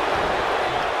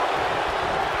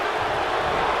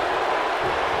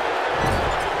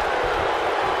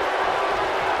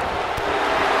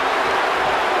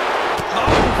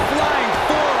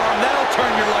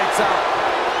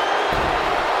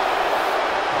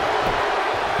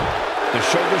 The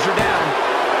shoulders are down.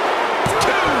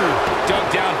 2. Dug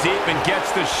down deep and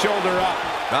gets the shoulder up.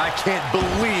 I can't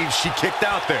believe she kicked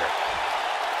out there.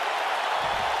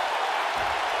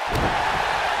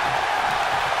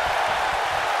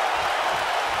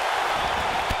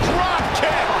 Drop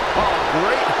kick. Oh,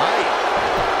 great height.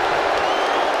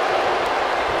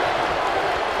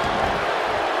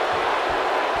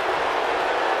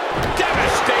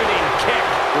 Devastating kick.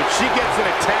 When she gets in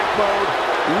attack mode,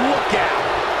 look out.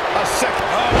 A second.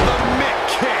 Oh, the Mick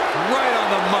kick right on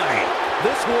the money.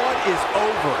 This one is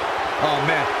over. Oh,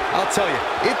 man, I'll tell you,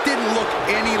 it didn't look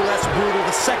any less brutal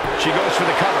the second. She goes for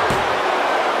the cover.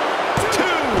 2.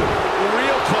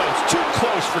 Real close. Too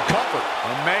close for comfort.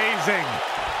 Amazing.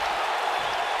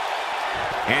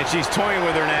 And she's toying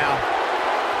with her now.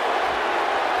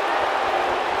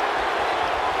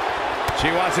 She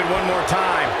wants it one more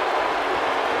time.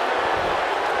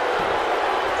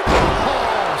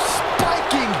 Oh,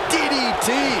 spiking DDT.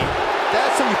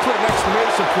 That's when you put an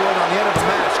exclamation point on the end of the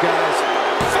match, guys.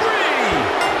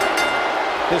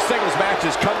 3! This singles match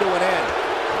has come to an end.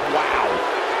 Wow.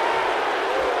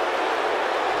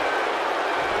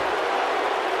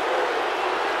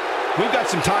 We've got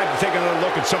some time to take another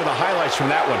look at some of the highlights from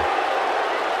that one.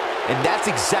 And that's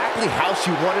exactly how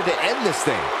she wanted to end this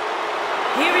thing.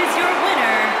 Here is your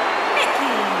winner,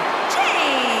 Mickie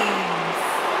James.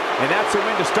 And that's a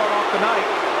win to start off the night.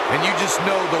 And you just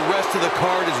know the rest of the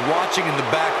card is watching in the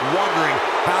back, wondering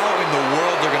how in the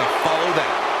world they're going to follow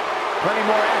that. Plenty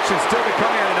more action still to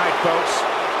come here tonight, folks.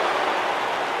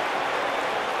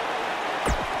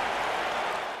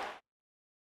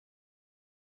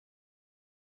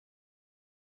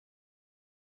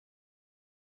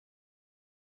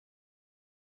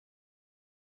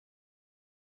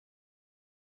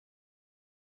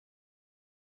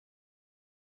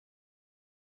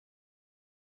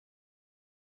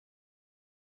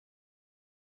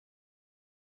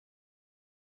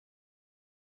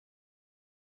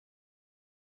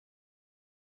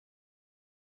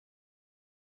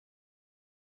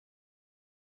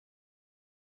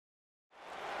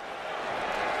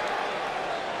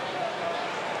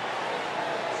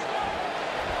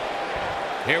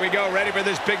 Here we go, ready for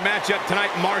this big matchup tonight,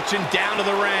 marching down to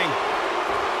the ring.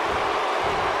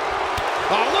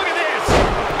 Oh, look at this!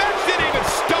 Match didn't even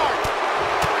start!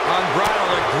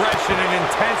 Unbridled aggression and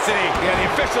intensity. Yeah, the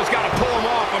officials got to pull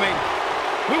him off. I mean,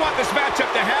 we want this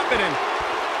matchup to happen, and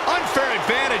unfair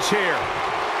advantage here.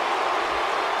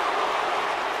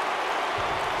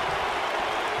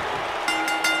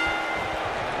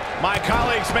 My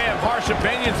colleagues may have harsh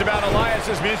opinions about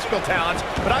Elias's musical talents,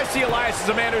 but I see Elias as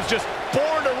a man who's just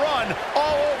born to run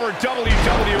all over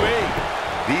WWE.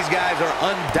 These guys are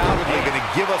undoubtedly going to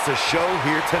give us a show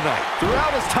here tonight. Throughout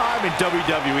his time in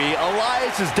WWE,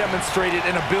 Elias has demonstrated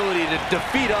an ability to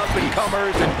defeat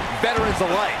up-and-comers and veterans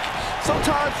alike,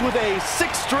 sometimes with a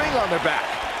sixth string on their back.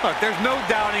 Look, there's no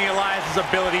doubting Elias's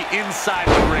ability inside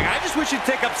the ring. I just wish he'd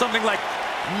take up something like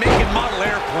make and model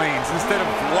airplanes instead of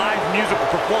live musical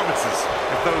performances,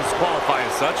 if those qualify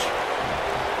as such.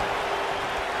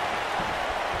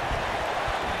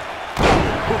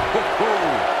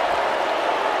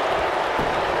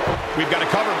 We've got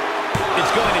to cover.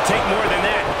 It's going to take more than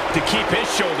that to keep his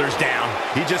shoulders down.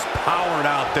 He just powered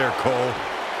out there, Cole.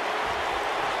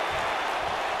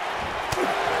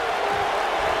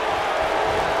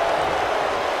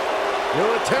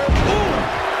 Military.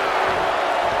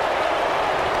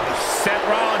 Seth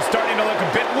Rollins starting to look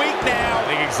a bit weak now.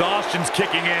 The exhaustion's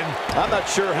kicking in. I'm not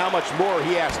sure how much more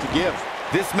he has to give.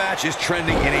 This match is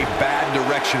trending in a bad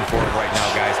direction for him right now,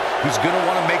 guys. He's going to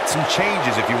want to make some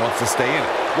changes if he wants to stay in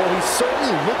it. Well, he's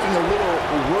certainly looking a little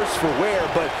worse for wear,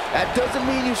 but that doesn't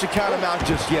mean you should count him out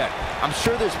just yet. I'm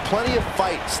sure there's plenty of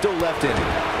fight still left in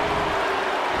him.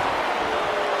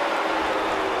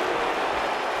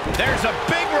 There's a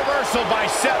big reversal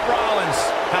by Seth Rollins.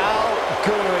 How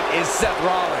good is Seth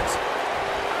Rollins?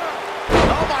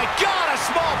 Oh my God, a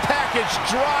small package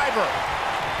driver.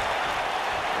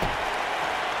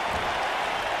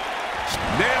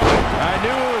 Nailed it. I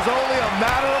knew it was only a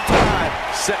matter of time.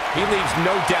 Seth, he leaves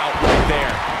no doubt right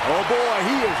there. Oh boy,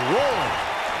 he is rolling.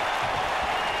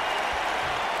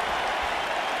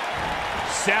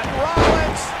 Seth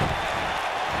Rollins.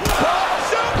 Oh,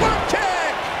 super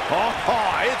kick.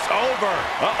 Oh, it's over.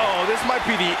 Uh-oh, this might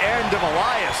be the end of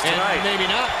Elias tonight. Maybe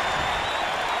not.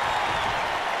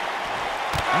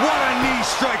 What a knee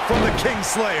strike from the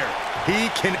Kingslayer.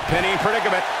 He can... Penny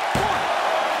predicament.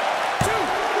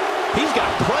 He's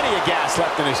got plenty of gas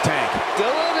left in his tank.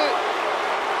 Still in it.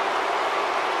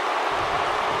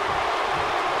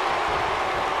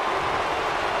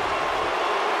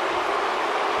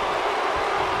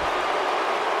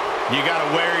 You got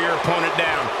to wear your opponent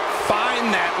down.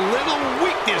 Find that little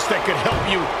weakness that could help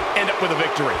you end up with a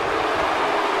victory.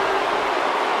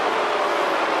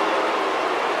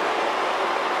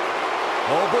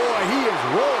 Oh boy, he is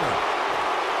rolling.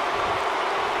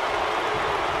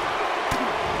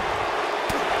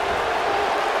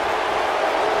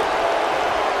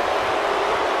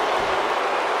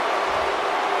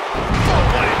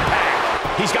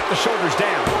 He's got the shoulders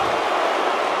down.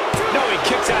 No, he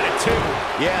kicks out at two.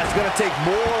 Yeah, it's going to take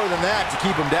more than that to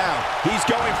keep him down. He's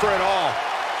going for it all.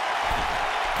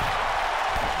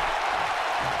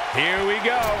 Here we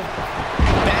go.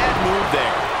 Bad move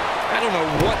there. I don't know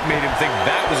what made him think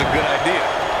that was a good idea.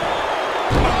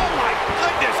 Oh, my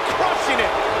goodness, crushing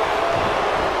it.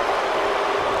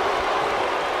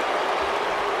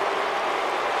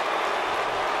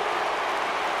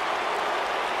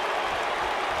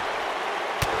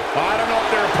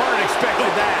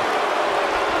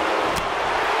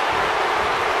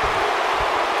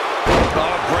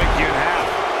 break you in half.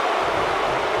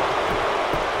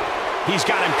 He's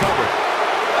got him covered.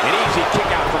 An easy kick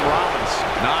out from Rollins.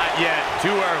 Not yet.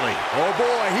 Too early. Oh,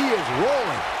 boy, he is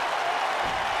rolling.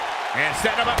 And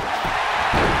setting him up.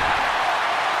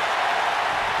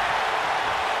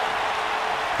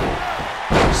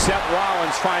 Seth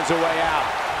Rollins finds a way out.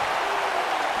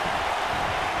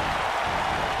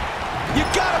 You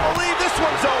gotta believe this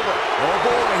one's over. Oh,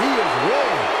 boy, he is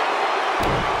rolling.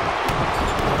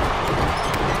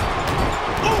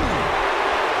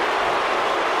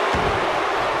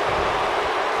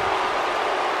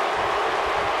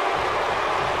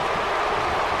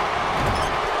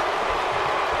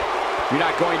 You're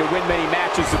not going to win many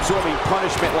matches absorbing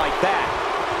punishment like that.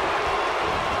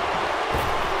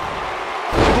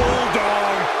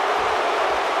 Bulldog.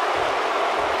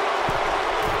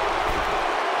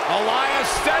 Elias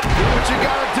set. Do what you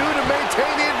gotta do to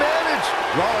maintain the advantage.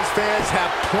 Rollins fans have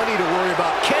plenty to worry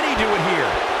about. Can he do it here?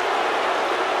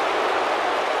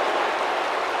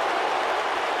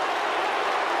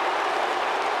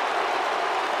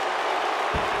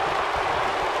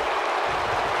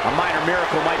 A minor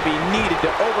miracle might be needed to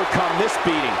overcome this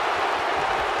beating.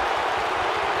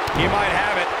 He might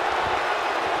have it.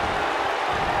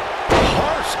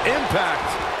 Harsh impact.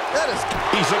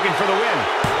 He's looking for the win.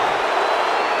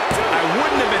 I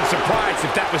wouldn't have been surprised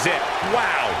if that was it.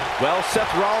 Wow. Well,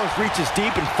 Seth Rollins reaches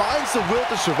deep and finds the will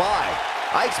to survive.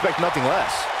 I expect nothing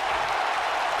less.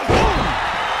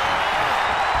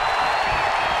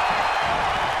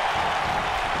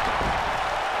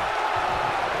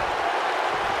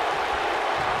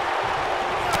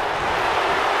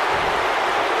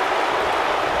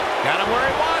 Got him where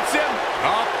he wants him.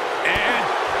 Up and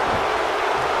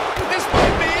this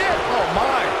might be it. Oh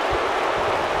my.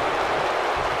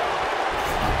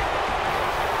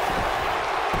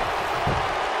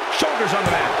 Shoulders on the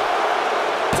mat.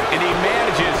 And he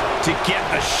manages to get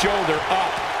the shoulder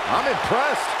up. I'm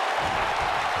impressed.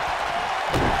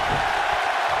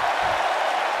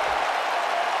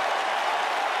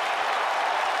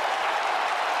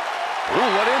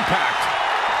 Ooh, what impact.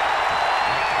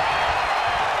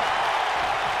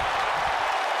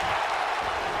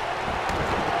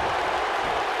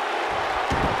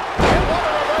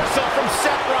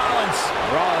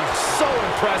 Rollins, so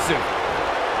impressive.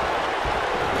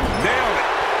 Nailed it.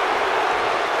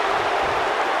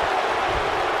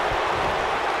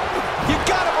 You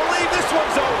gotta believe this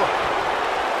one's over.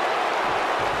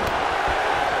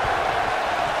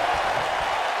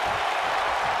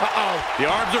 Uh-oh. The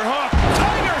arms are hooked.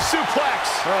 Tiger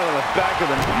suplex. Right on the back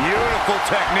of the knee. Beautiful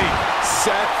technique.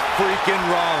 Seth freaking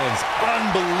Rollins.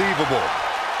 Unbelievable.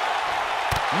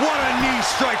 What a knee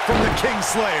strike from the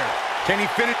Kingslayer. Can he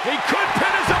finish? He could pin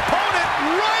his opponent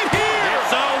right here.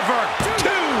 It's over.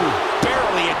 Two.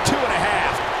 Barely at 2.5.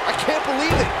 I can't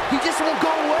believe it. He just won't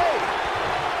go away.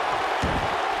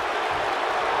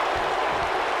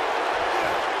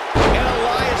 And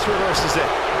Elias reverses it.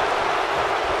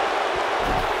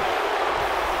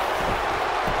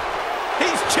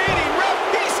 He's cheating, ref.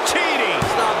 He's cheating.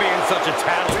 Stop being such a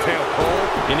tattletale, Cole.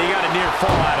 And he got a near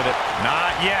fall out of it.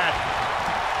 Not yet.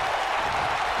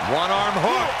 One arm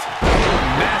hooked.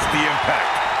 Nasty impact.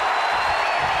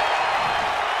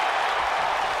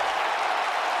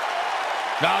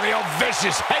 Now the old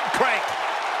vicious head crank.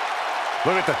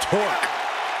 Look at the torque.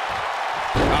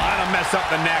 Oh, that'll mess up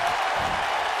the neck.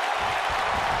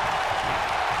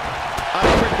 A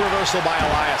quick reversal by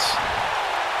Elias.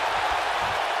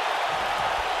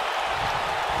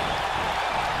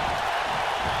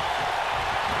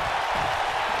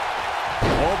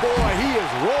 Oh boy, he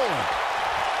is rolling.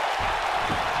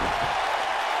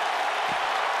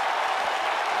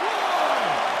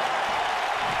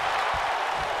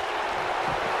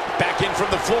 Back in from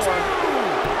the floor.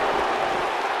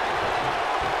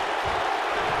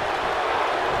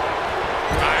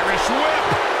 Irish whip.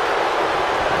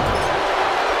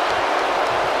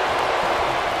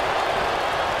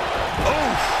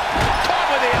 Oof. Caught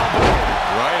with the elbow.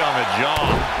 Right on the jaw.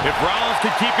 If Rollins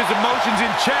can keep his emotions in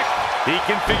check, he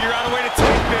can figure out a way to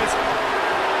take this.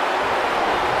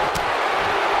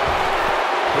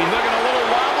 He's looking a little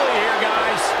wobbly here,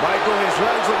 guys. Michael, his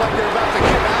legs look like they're about to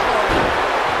give out on him.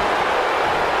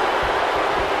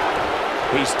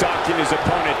 He's stalking his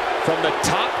opponent from the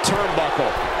top turnbuckle.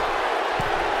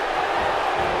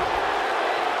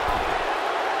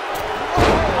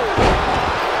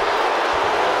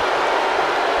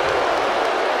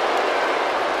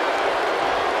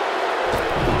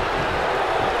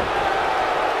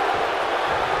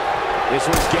 This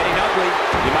one's getting ugly.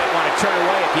 You might want to turn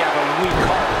away if you have a weak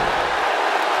heart.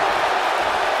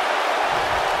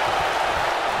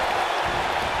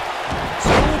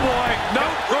 Super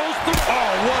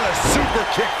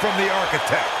from the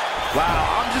architect. Wow,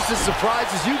 I'm just as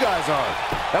surprised as you guys are.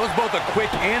 That was both a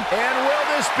quick and... And will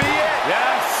this be it?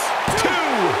 Yes! 2!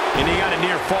 And he got a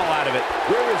near fall out of it.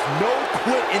 There is no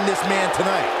quit in this man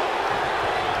tonight.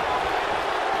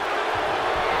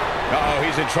 Uh-oh,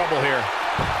 he's in trouble here.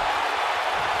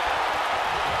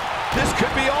 This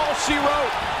could be all she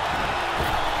wrote.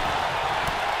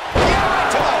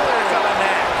 To the back of the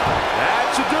neck.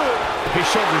 That should do it. His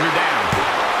shoulders are down.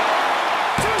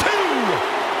 2,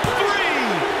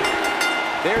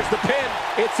 3. There's the pin.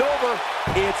 It's over.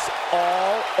 It's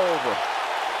all over.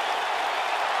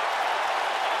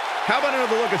 How about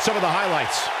another look at some of the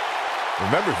highlights?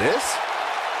 Remember this?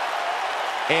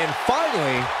 And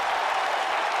finally...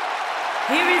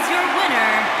 Here is your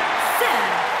winner,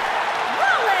 Seth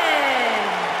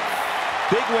Rollins.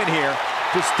 Big win here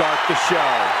to start the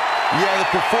show. Yeah,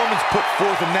 the performance put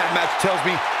forth in that match tells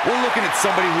me we're looking at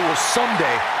somebody who will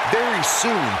someday, very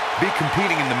soon, be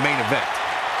competing in the main event.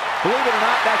 Believe it or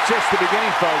not, that's just the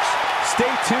beginning, folks.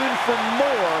 Stay tuned for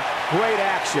more great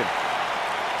action.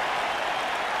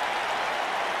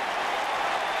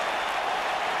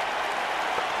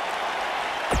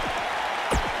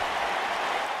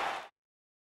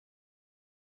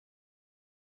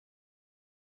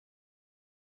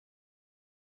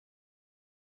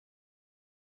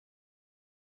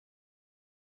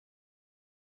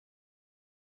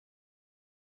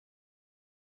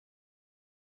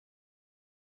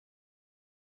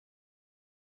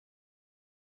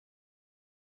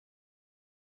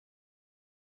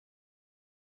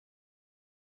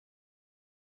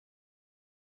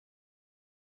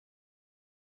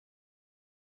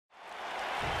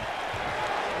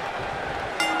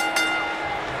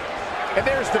 And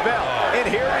there's the bell. And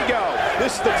here we go.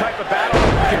 This is the type of battle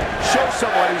that can show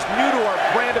someone who's new to our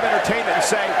brand of entertainment and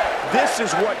say, this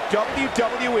is what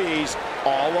WWE's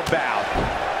all about.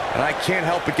 And I can't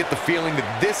help but get the feeling that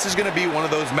this is going to be one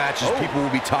of those matches people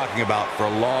will be talking about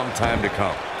for a long time to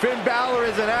come. Finn Balor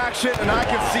is in action, and I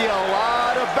can see a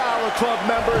lot of Balor Club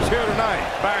members here tonight.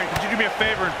 Byron, could you do me a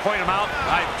favor and point them out?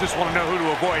 I just want to know who to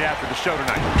avoid after the show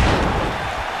tonight.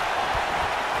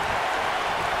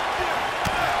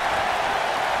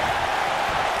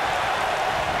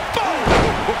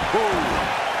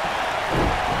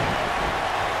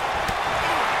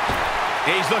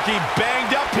 He's looking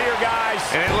banged up here, guys.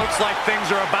 And it looks like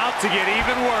things are about to get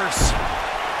even worse.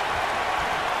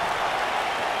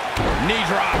 Knee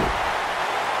drop.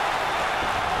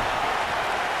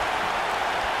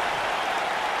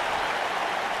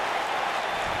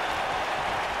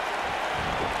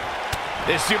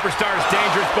 This superstar is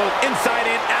dangerous both inside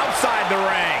and outside the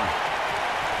ring.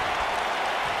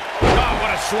 Oh,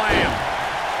 what a slam.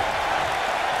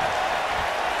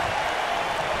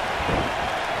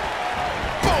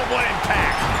 What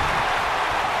impact!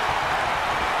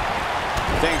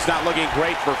 Things not looking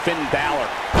great for Finn Balor,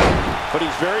 but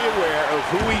he's very aware of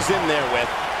who he's in there with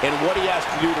and what he has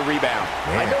to do to rebound.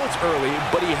 I know it's early,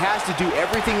 but he has to do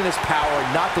everything in his power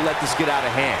not to let this get out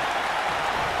of hand.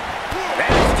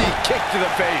 Nasty kick to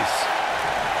the face.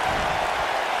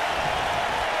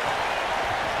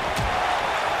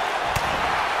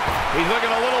 He's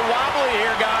looking a little wobbly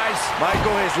here, guys.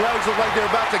 Michael, his legs look like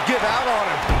they're about to give out on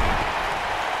him.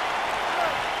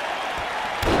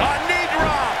 A knee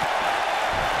drop.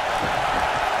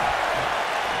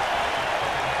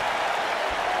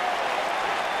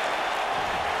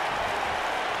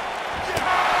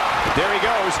 There he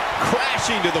goes,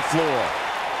 crashing to the floor.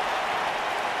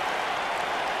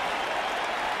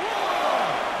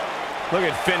 Look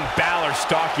at Finn Balor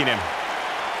stalking him.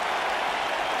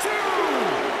 2.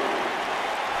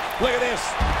 Look at this.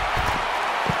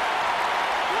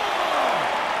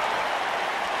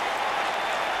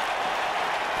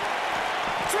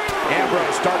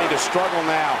 Ambrose starting to struggle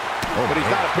now, but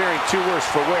he's not appearing too worse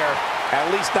for wear, at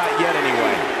least not yet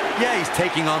anyway. Yeah, he's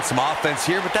taking on some offense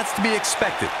here, but that's to be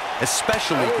expected,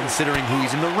 especially considering who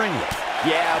he's in the ring with.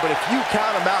 Yeah, but if you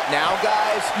count him out now,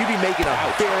 guys, you'd be making a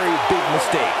very big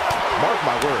mistake. Mark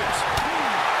my words.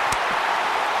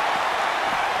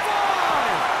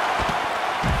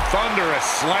 5. Thunderous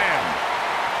slam.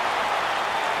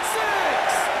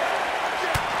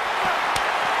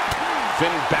 6.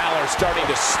 Finn Balor starting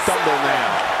to stumble now.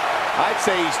 I'd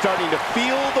say he's starting to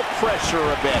feel the pressure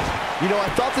a bit. You know, I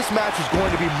thought this match was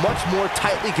going to be much more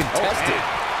tightly contested.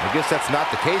 I guess that's not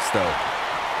the case, though.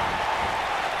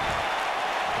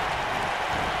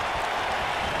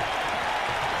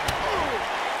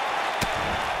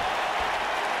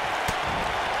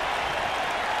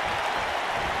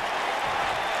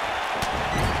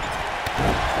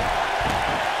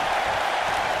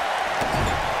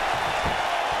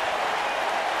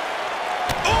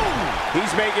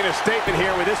 He's making a statement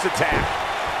here with this attack.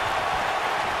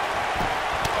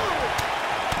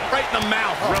 Right in the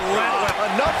mouth. Relentless.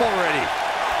 Enough already.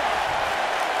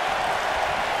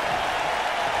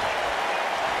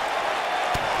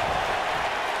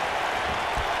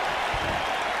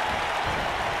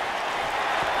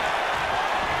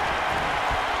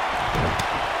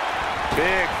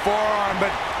 Big forearm,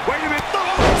 but wait a minute.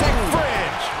 Take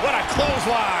fringe. What a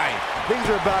clothesline. Things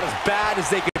are about as bad as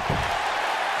they can.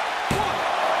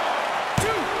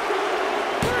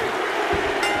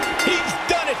 He's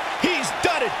done it. He's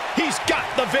done it. He's got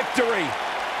the victory.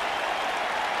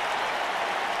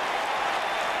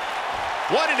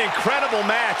 What an incredible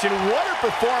match, and what a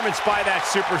performance by that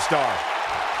superstar.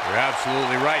 You're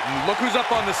absolutely right. And look who's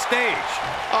up on the stage.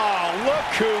 Oh, look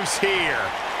who's here.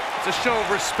 It's a show of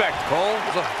respect, Cole.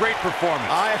 It was a great performance.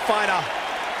 I find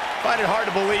it hard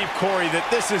to believe, Corey, that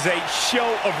this is a show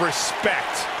of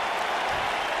respect.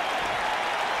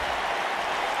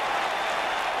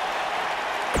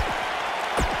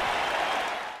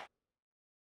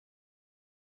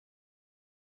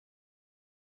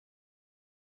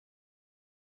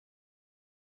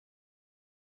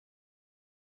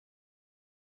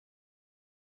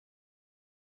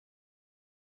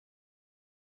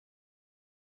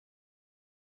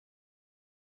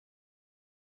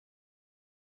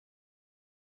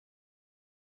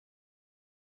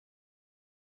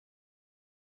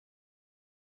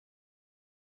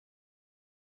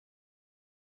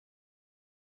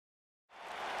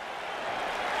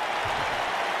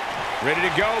 Ready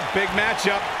to go. Big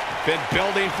matchup. Been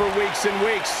building for weeks and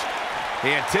weeks.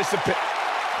 He anticipates.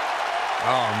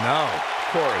 Oh, no.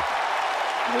 Corey,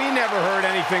 we never heard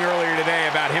anything earlier today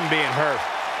about him being hurt.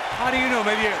 How do you know?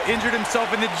 Maybe he injured himself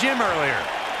in the gym earlier.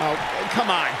 Oh, come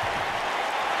on.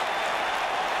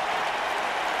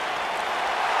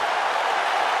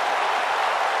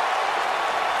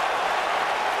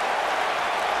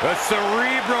 The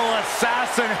cerebral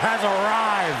assassin has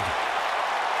arrived.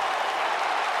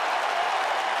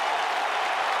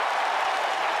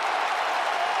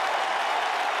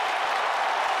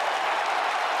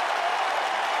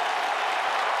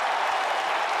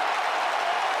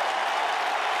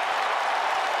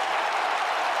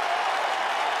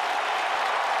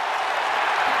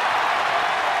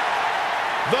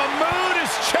 The mood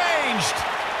has changed.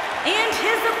 And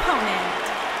his opponent,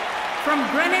 from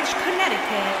Greenwich,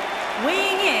 Connecticut,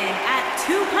 weighing in at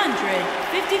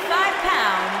 255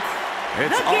 pounds,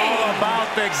 It's all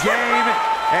about the game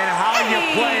and how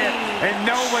you play it, and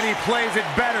nobody plays it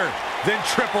better than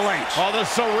Triple H. Oh, the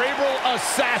cerebral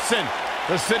assassin,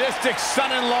 the sadistic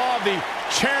son-in-law of the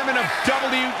chairman of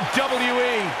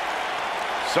WWE.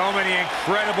 So many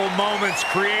incredible moments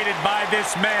created by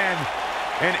this man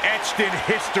and etched in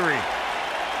history.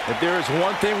 If there is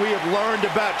one thing we have learned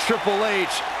about Triple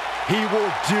H, he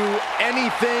will do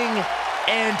anything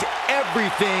and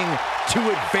everything to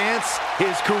advance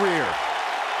his career.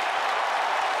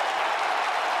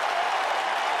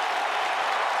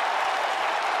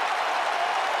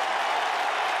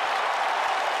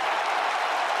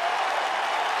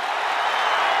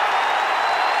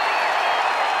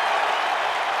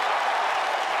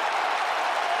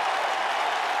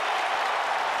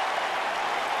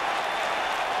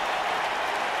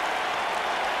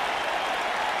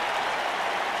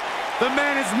 The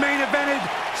man has main evented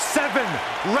 7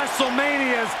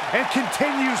 WrestleManias and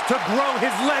continues to grow his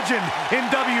legend in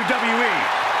WWE.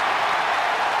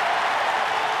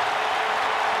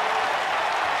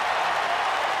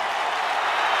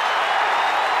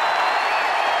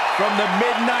 From the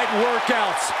midnight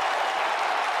workouts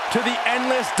to the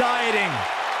endless dieting,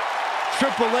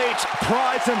 Triple H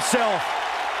prides himself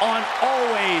on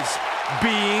always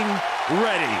being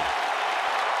ready.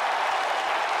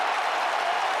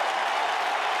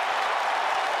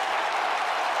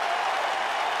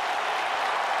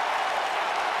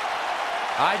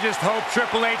 I just hope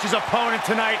Triple H's opponent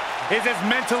tonight is as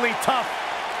mentally tough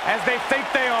as they think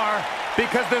they are,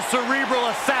 because the cerebral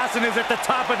assassin is at the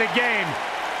top of the game.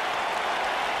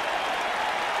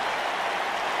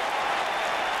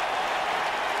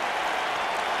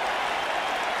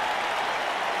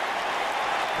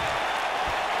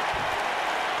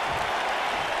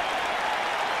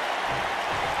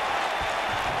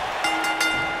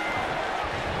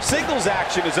 Singles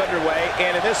action is underway,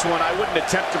 and in this one, I wouldn't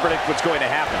attempt to predict what's going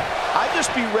to happen. I'd just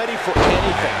be ready for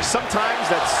anything. Sometimes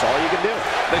that's all you can do.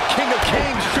 The King of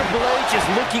Kings, Triple H, is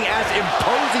looking as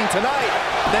imposing tonight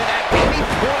than at any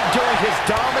point during his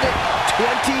dominant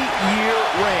 20-year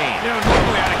reign. You know,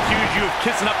 normally I'd accuse you of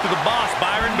kissing up to the boss,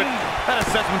 Byron, but that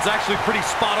assessment's actually pretty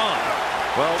spot on.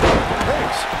 Well,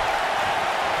 thanks.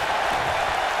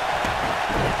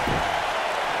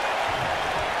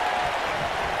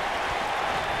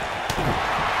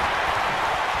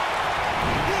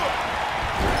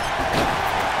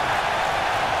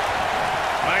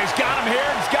 him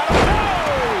here. He's got him. No!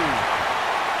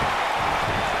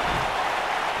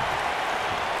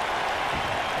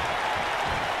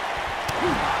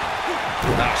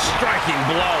 A striking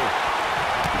blow.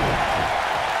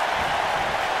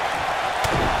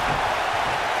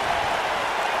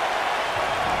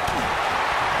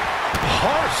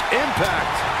 Harsh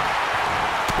impact.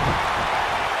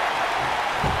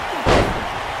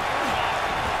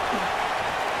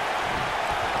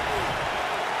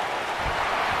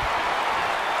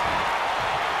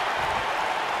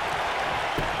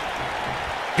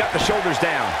 Got the shoulders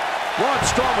down. Braun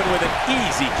Strowman with an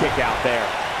easy kick out there.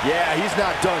 Yeah, he's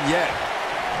not done yet.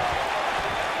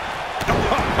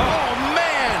 Oh,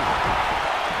 man!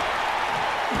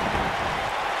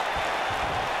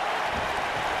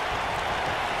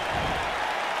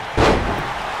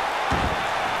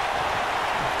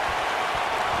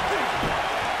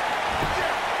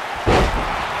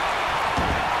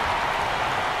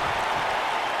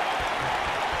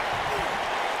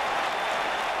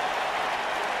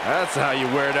 That's how you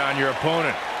wear down your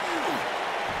opponent.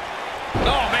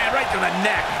 Oh, man, right to the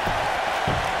neck.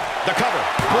 The cover.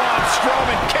 Braun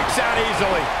Strowman kicks out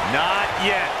easily. Not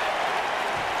yet.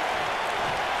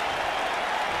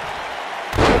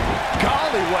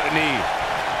 Golly, what a knee.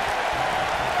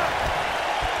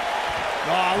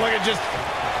 Oh, look at just...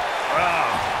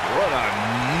 Oh, what a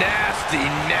nasty,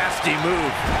 nasty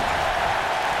move.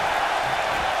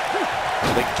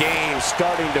 The game's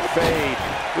starting to fade.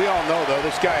 We all know, though,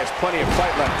 this guy has plenty of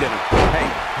fight left in him. Hey,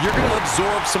 you're going to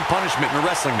absorb some punishment in a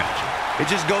wrestling match. It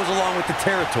just goes along with the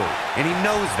territory, and he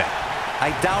knows that.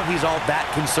 I doubt he's all that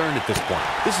concerned at this point.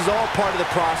 This is all part of the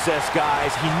process,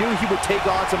 guys. He knew he would take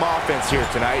on some offense here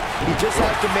tonight. He just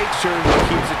has to make sure he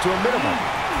keeps it to a minimum.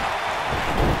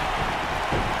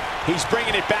 He's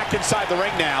bringing it back inside the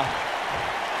ring now.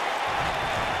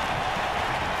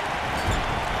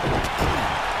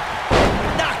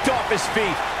 Knocked off his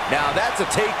feet. Now that's a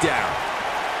takedown.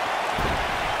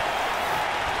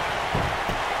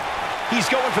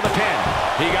 He's going for the pin.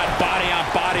 He got body on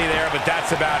body there, but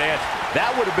that's about it.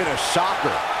 That would have been a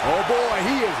shocker. Oh boy,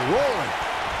 he is rolling.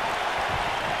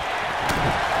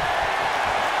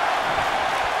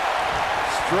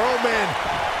 Strowman.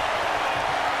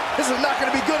 This is not going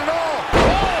to be good at all.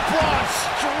 Oh, Braun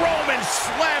Strowman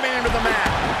slamming into the mat.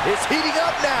 It's heating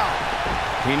up now.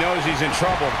 He knows he's in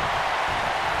trouble.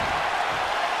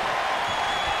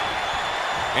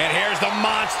 And here's the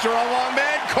monster among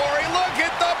men. Corey, look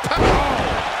at the power.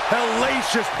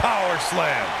 Hellacious power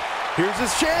slam. Here's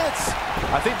his chance.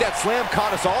 I think that slam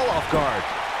caught us all off guard.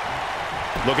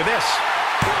 Look at this.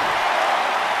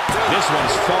 This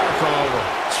one's far from over.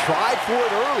 Tried for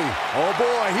it early. Oh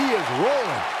boy, he is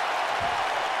rolling.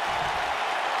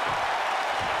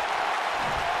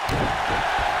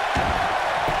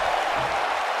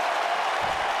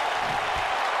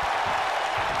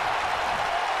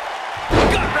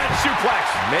 Suplex.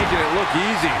 Making it look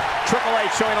easy. Triple H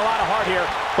showing a lot of heart here,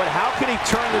 but how can he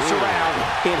turn this around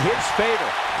in his favor?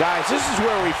 Guys, this is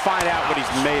where we find out what he's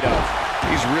made of.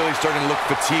 He's really starting to look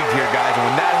fatigued here, guys,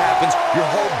 and when that happens, your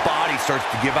whole body starts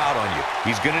to give out on you.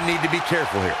 He's going to need to be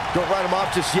careful here. Don't write him off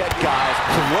just yet, guys.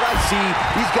 From what I see,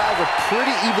 these guys are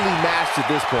pretty evenly matched at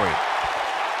this point.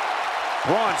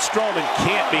 Braun Strowman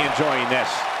can't be enjoying this.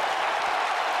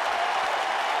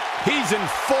 He's in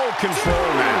full control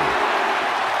now.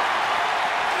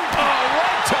 Oh,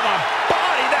 right to the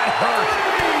body. That hurt.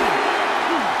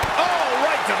 Oh,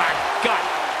 right to the gut.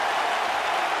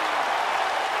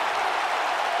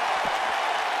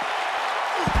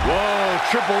 Whoa,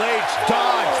 Triple H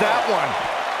dodged that one.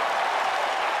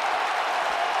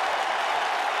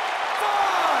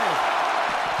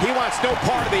 5. He wants no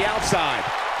part of the outside.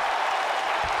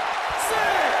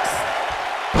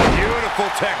 6. Beautiful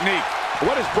technique.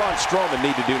 What does Braun Strowman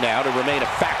need to do now to remain a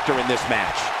factor in this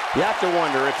match? You have to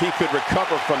wonder if he could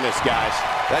recover from this, guys.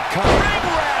 That ring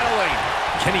rattling.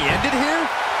 Can he end it here?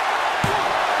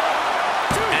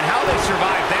 And how they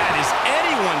survive that is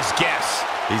anyone's guess.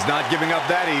 He's not giving up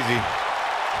that easy.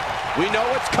 We know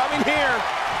what's coming here.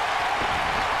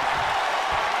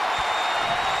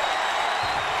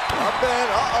 Up and,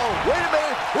 uh-oh, wait a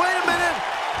minute, wait a minute.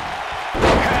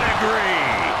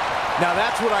 Pedigree. Now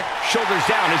that's what I... Shoulders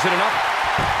down, is it enough?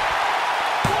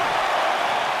 1,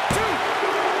 2,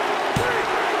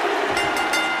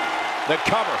 3. The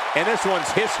cover, and this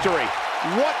one's history.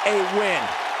 What a win.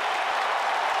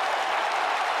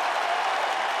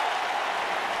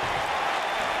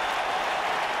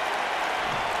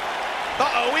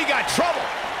 Uh-oh, we got trouble.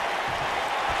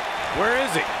 Where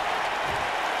is he?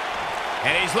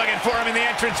 And he's looking for him in the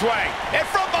entranceway. And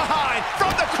from behind, from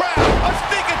the crowd, a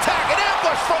sneak attack, an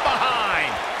ambush from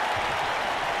behind.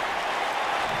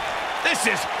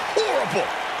 This is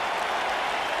horrible.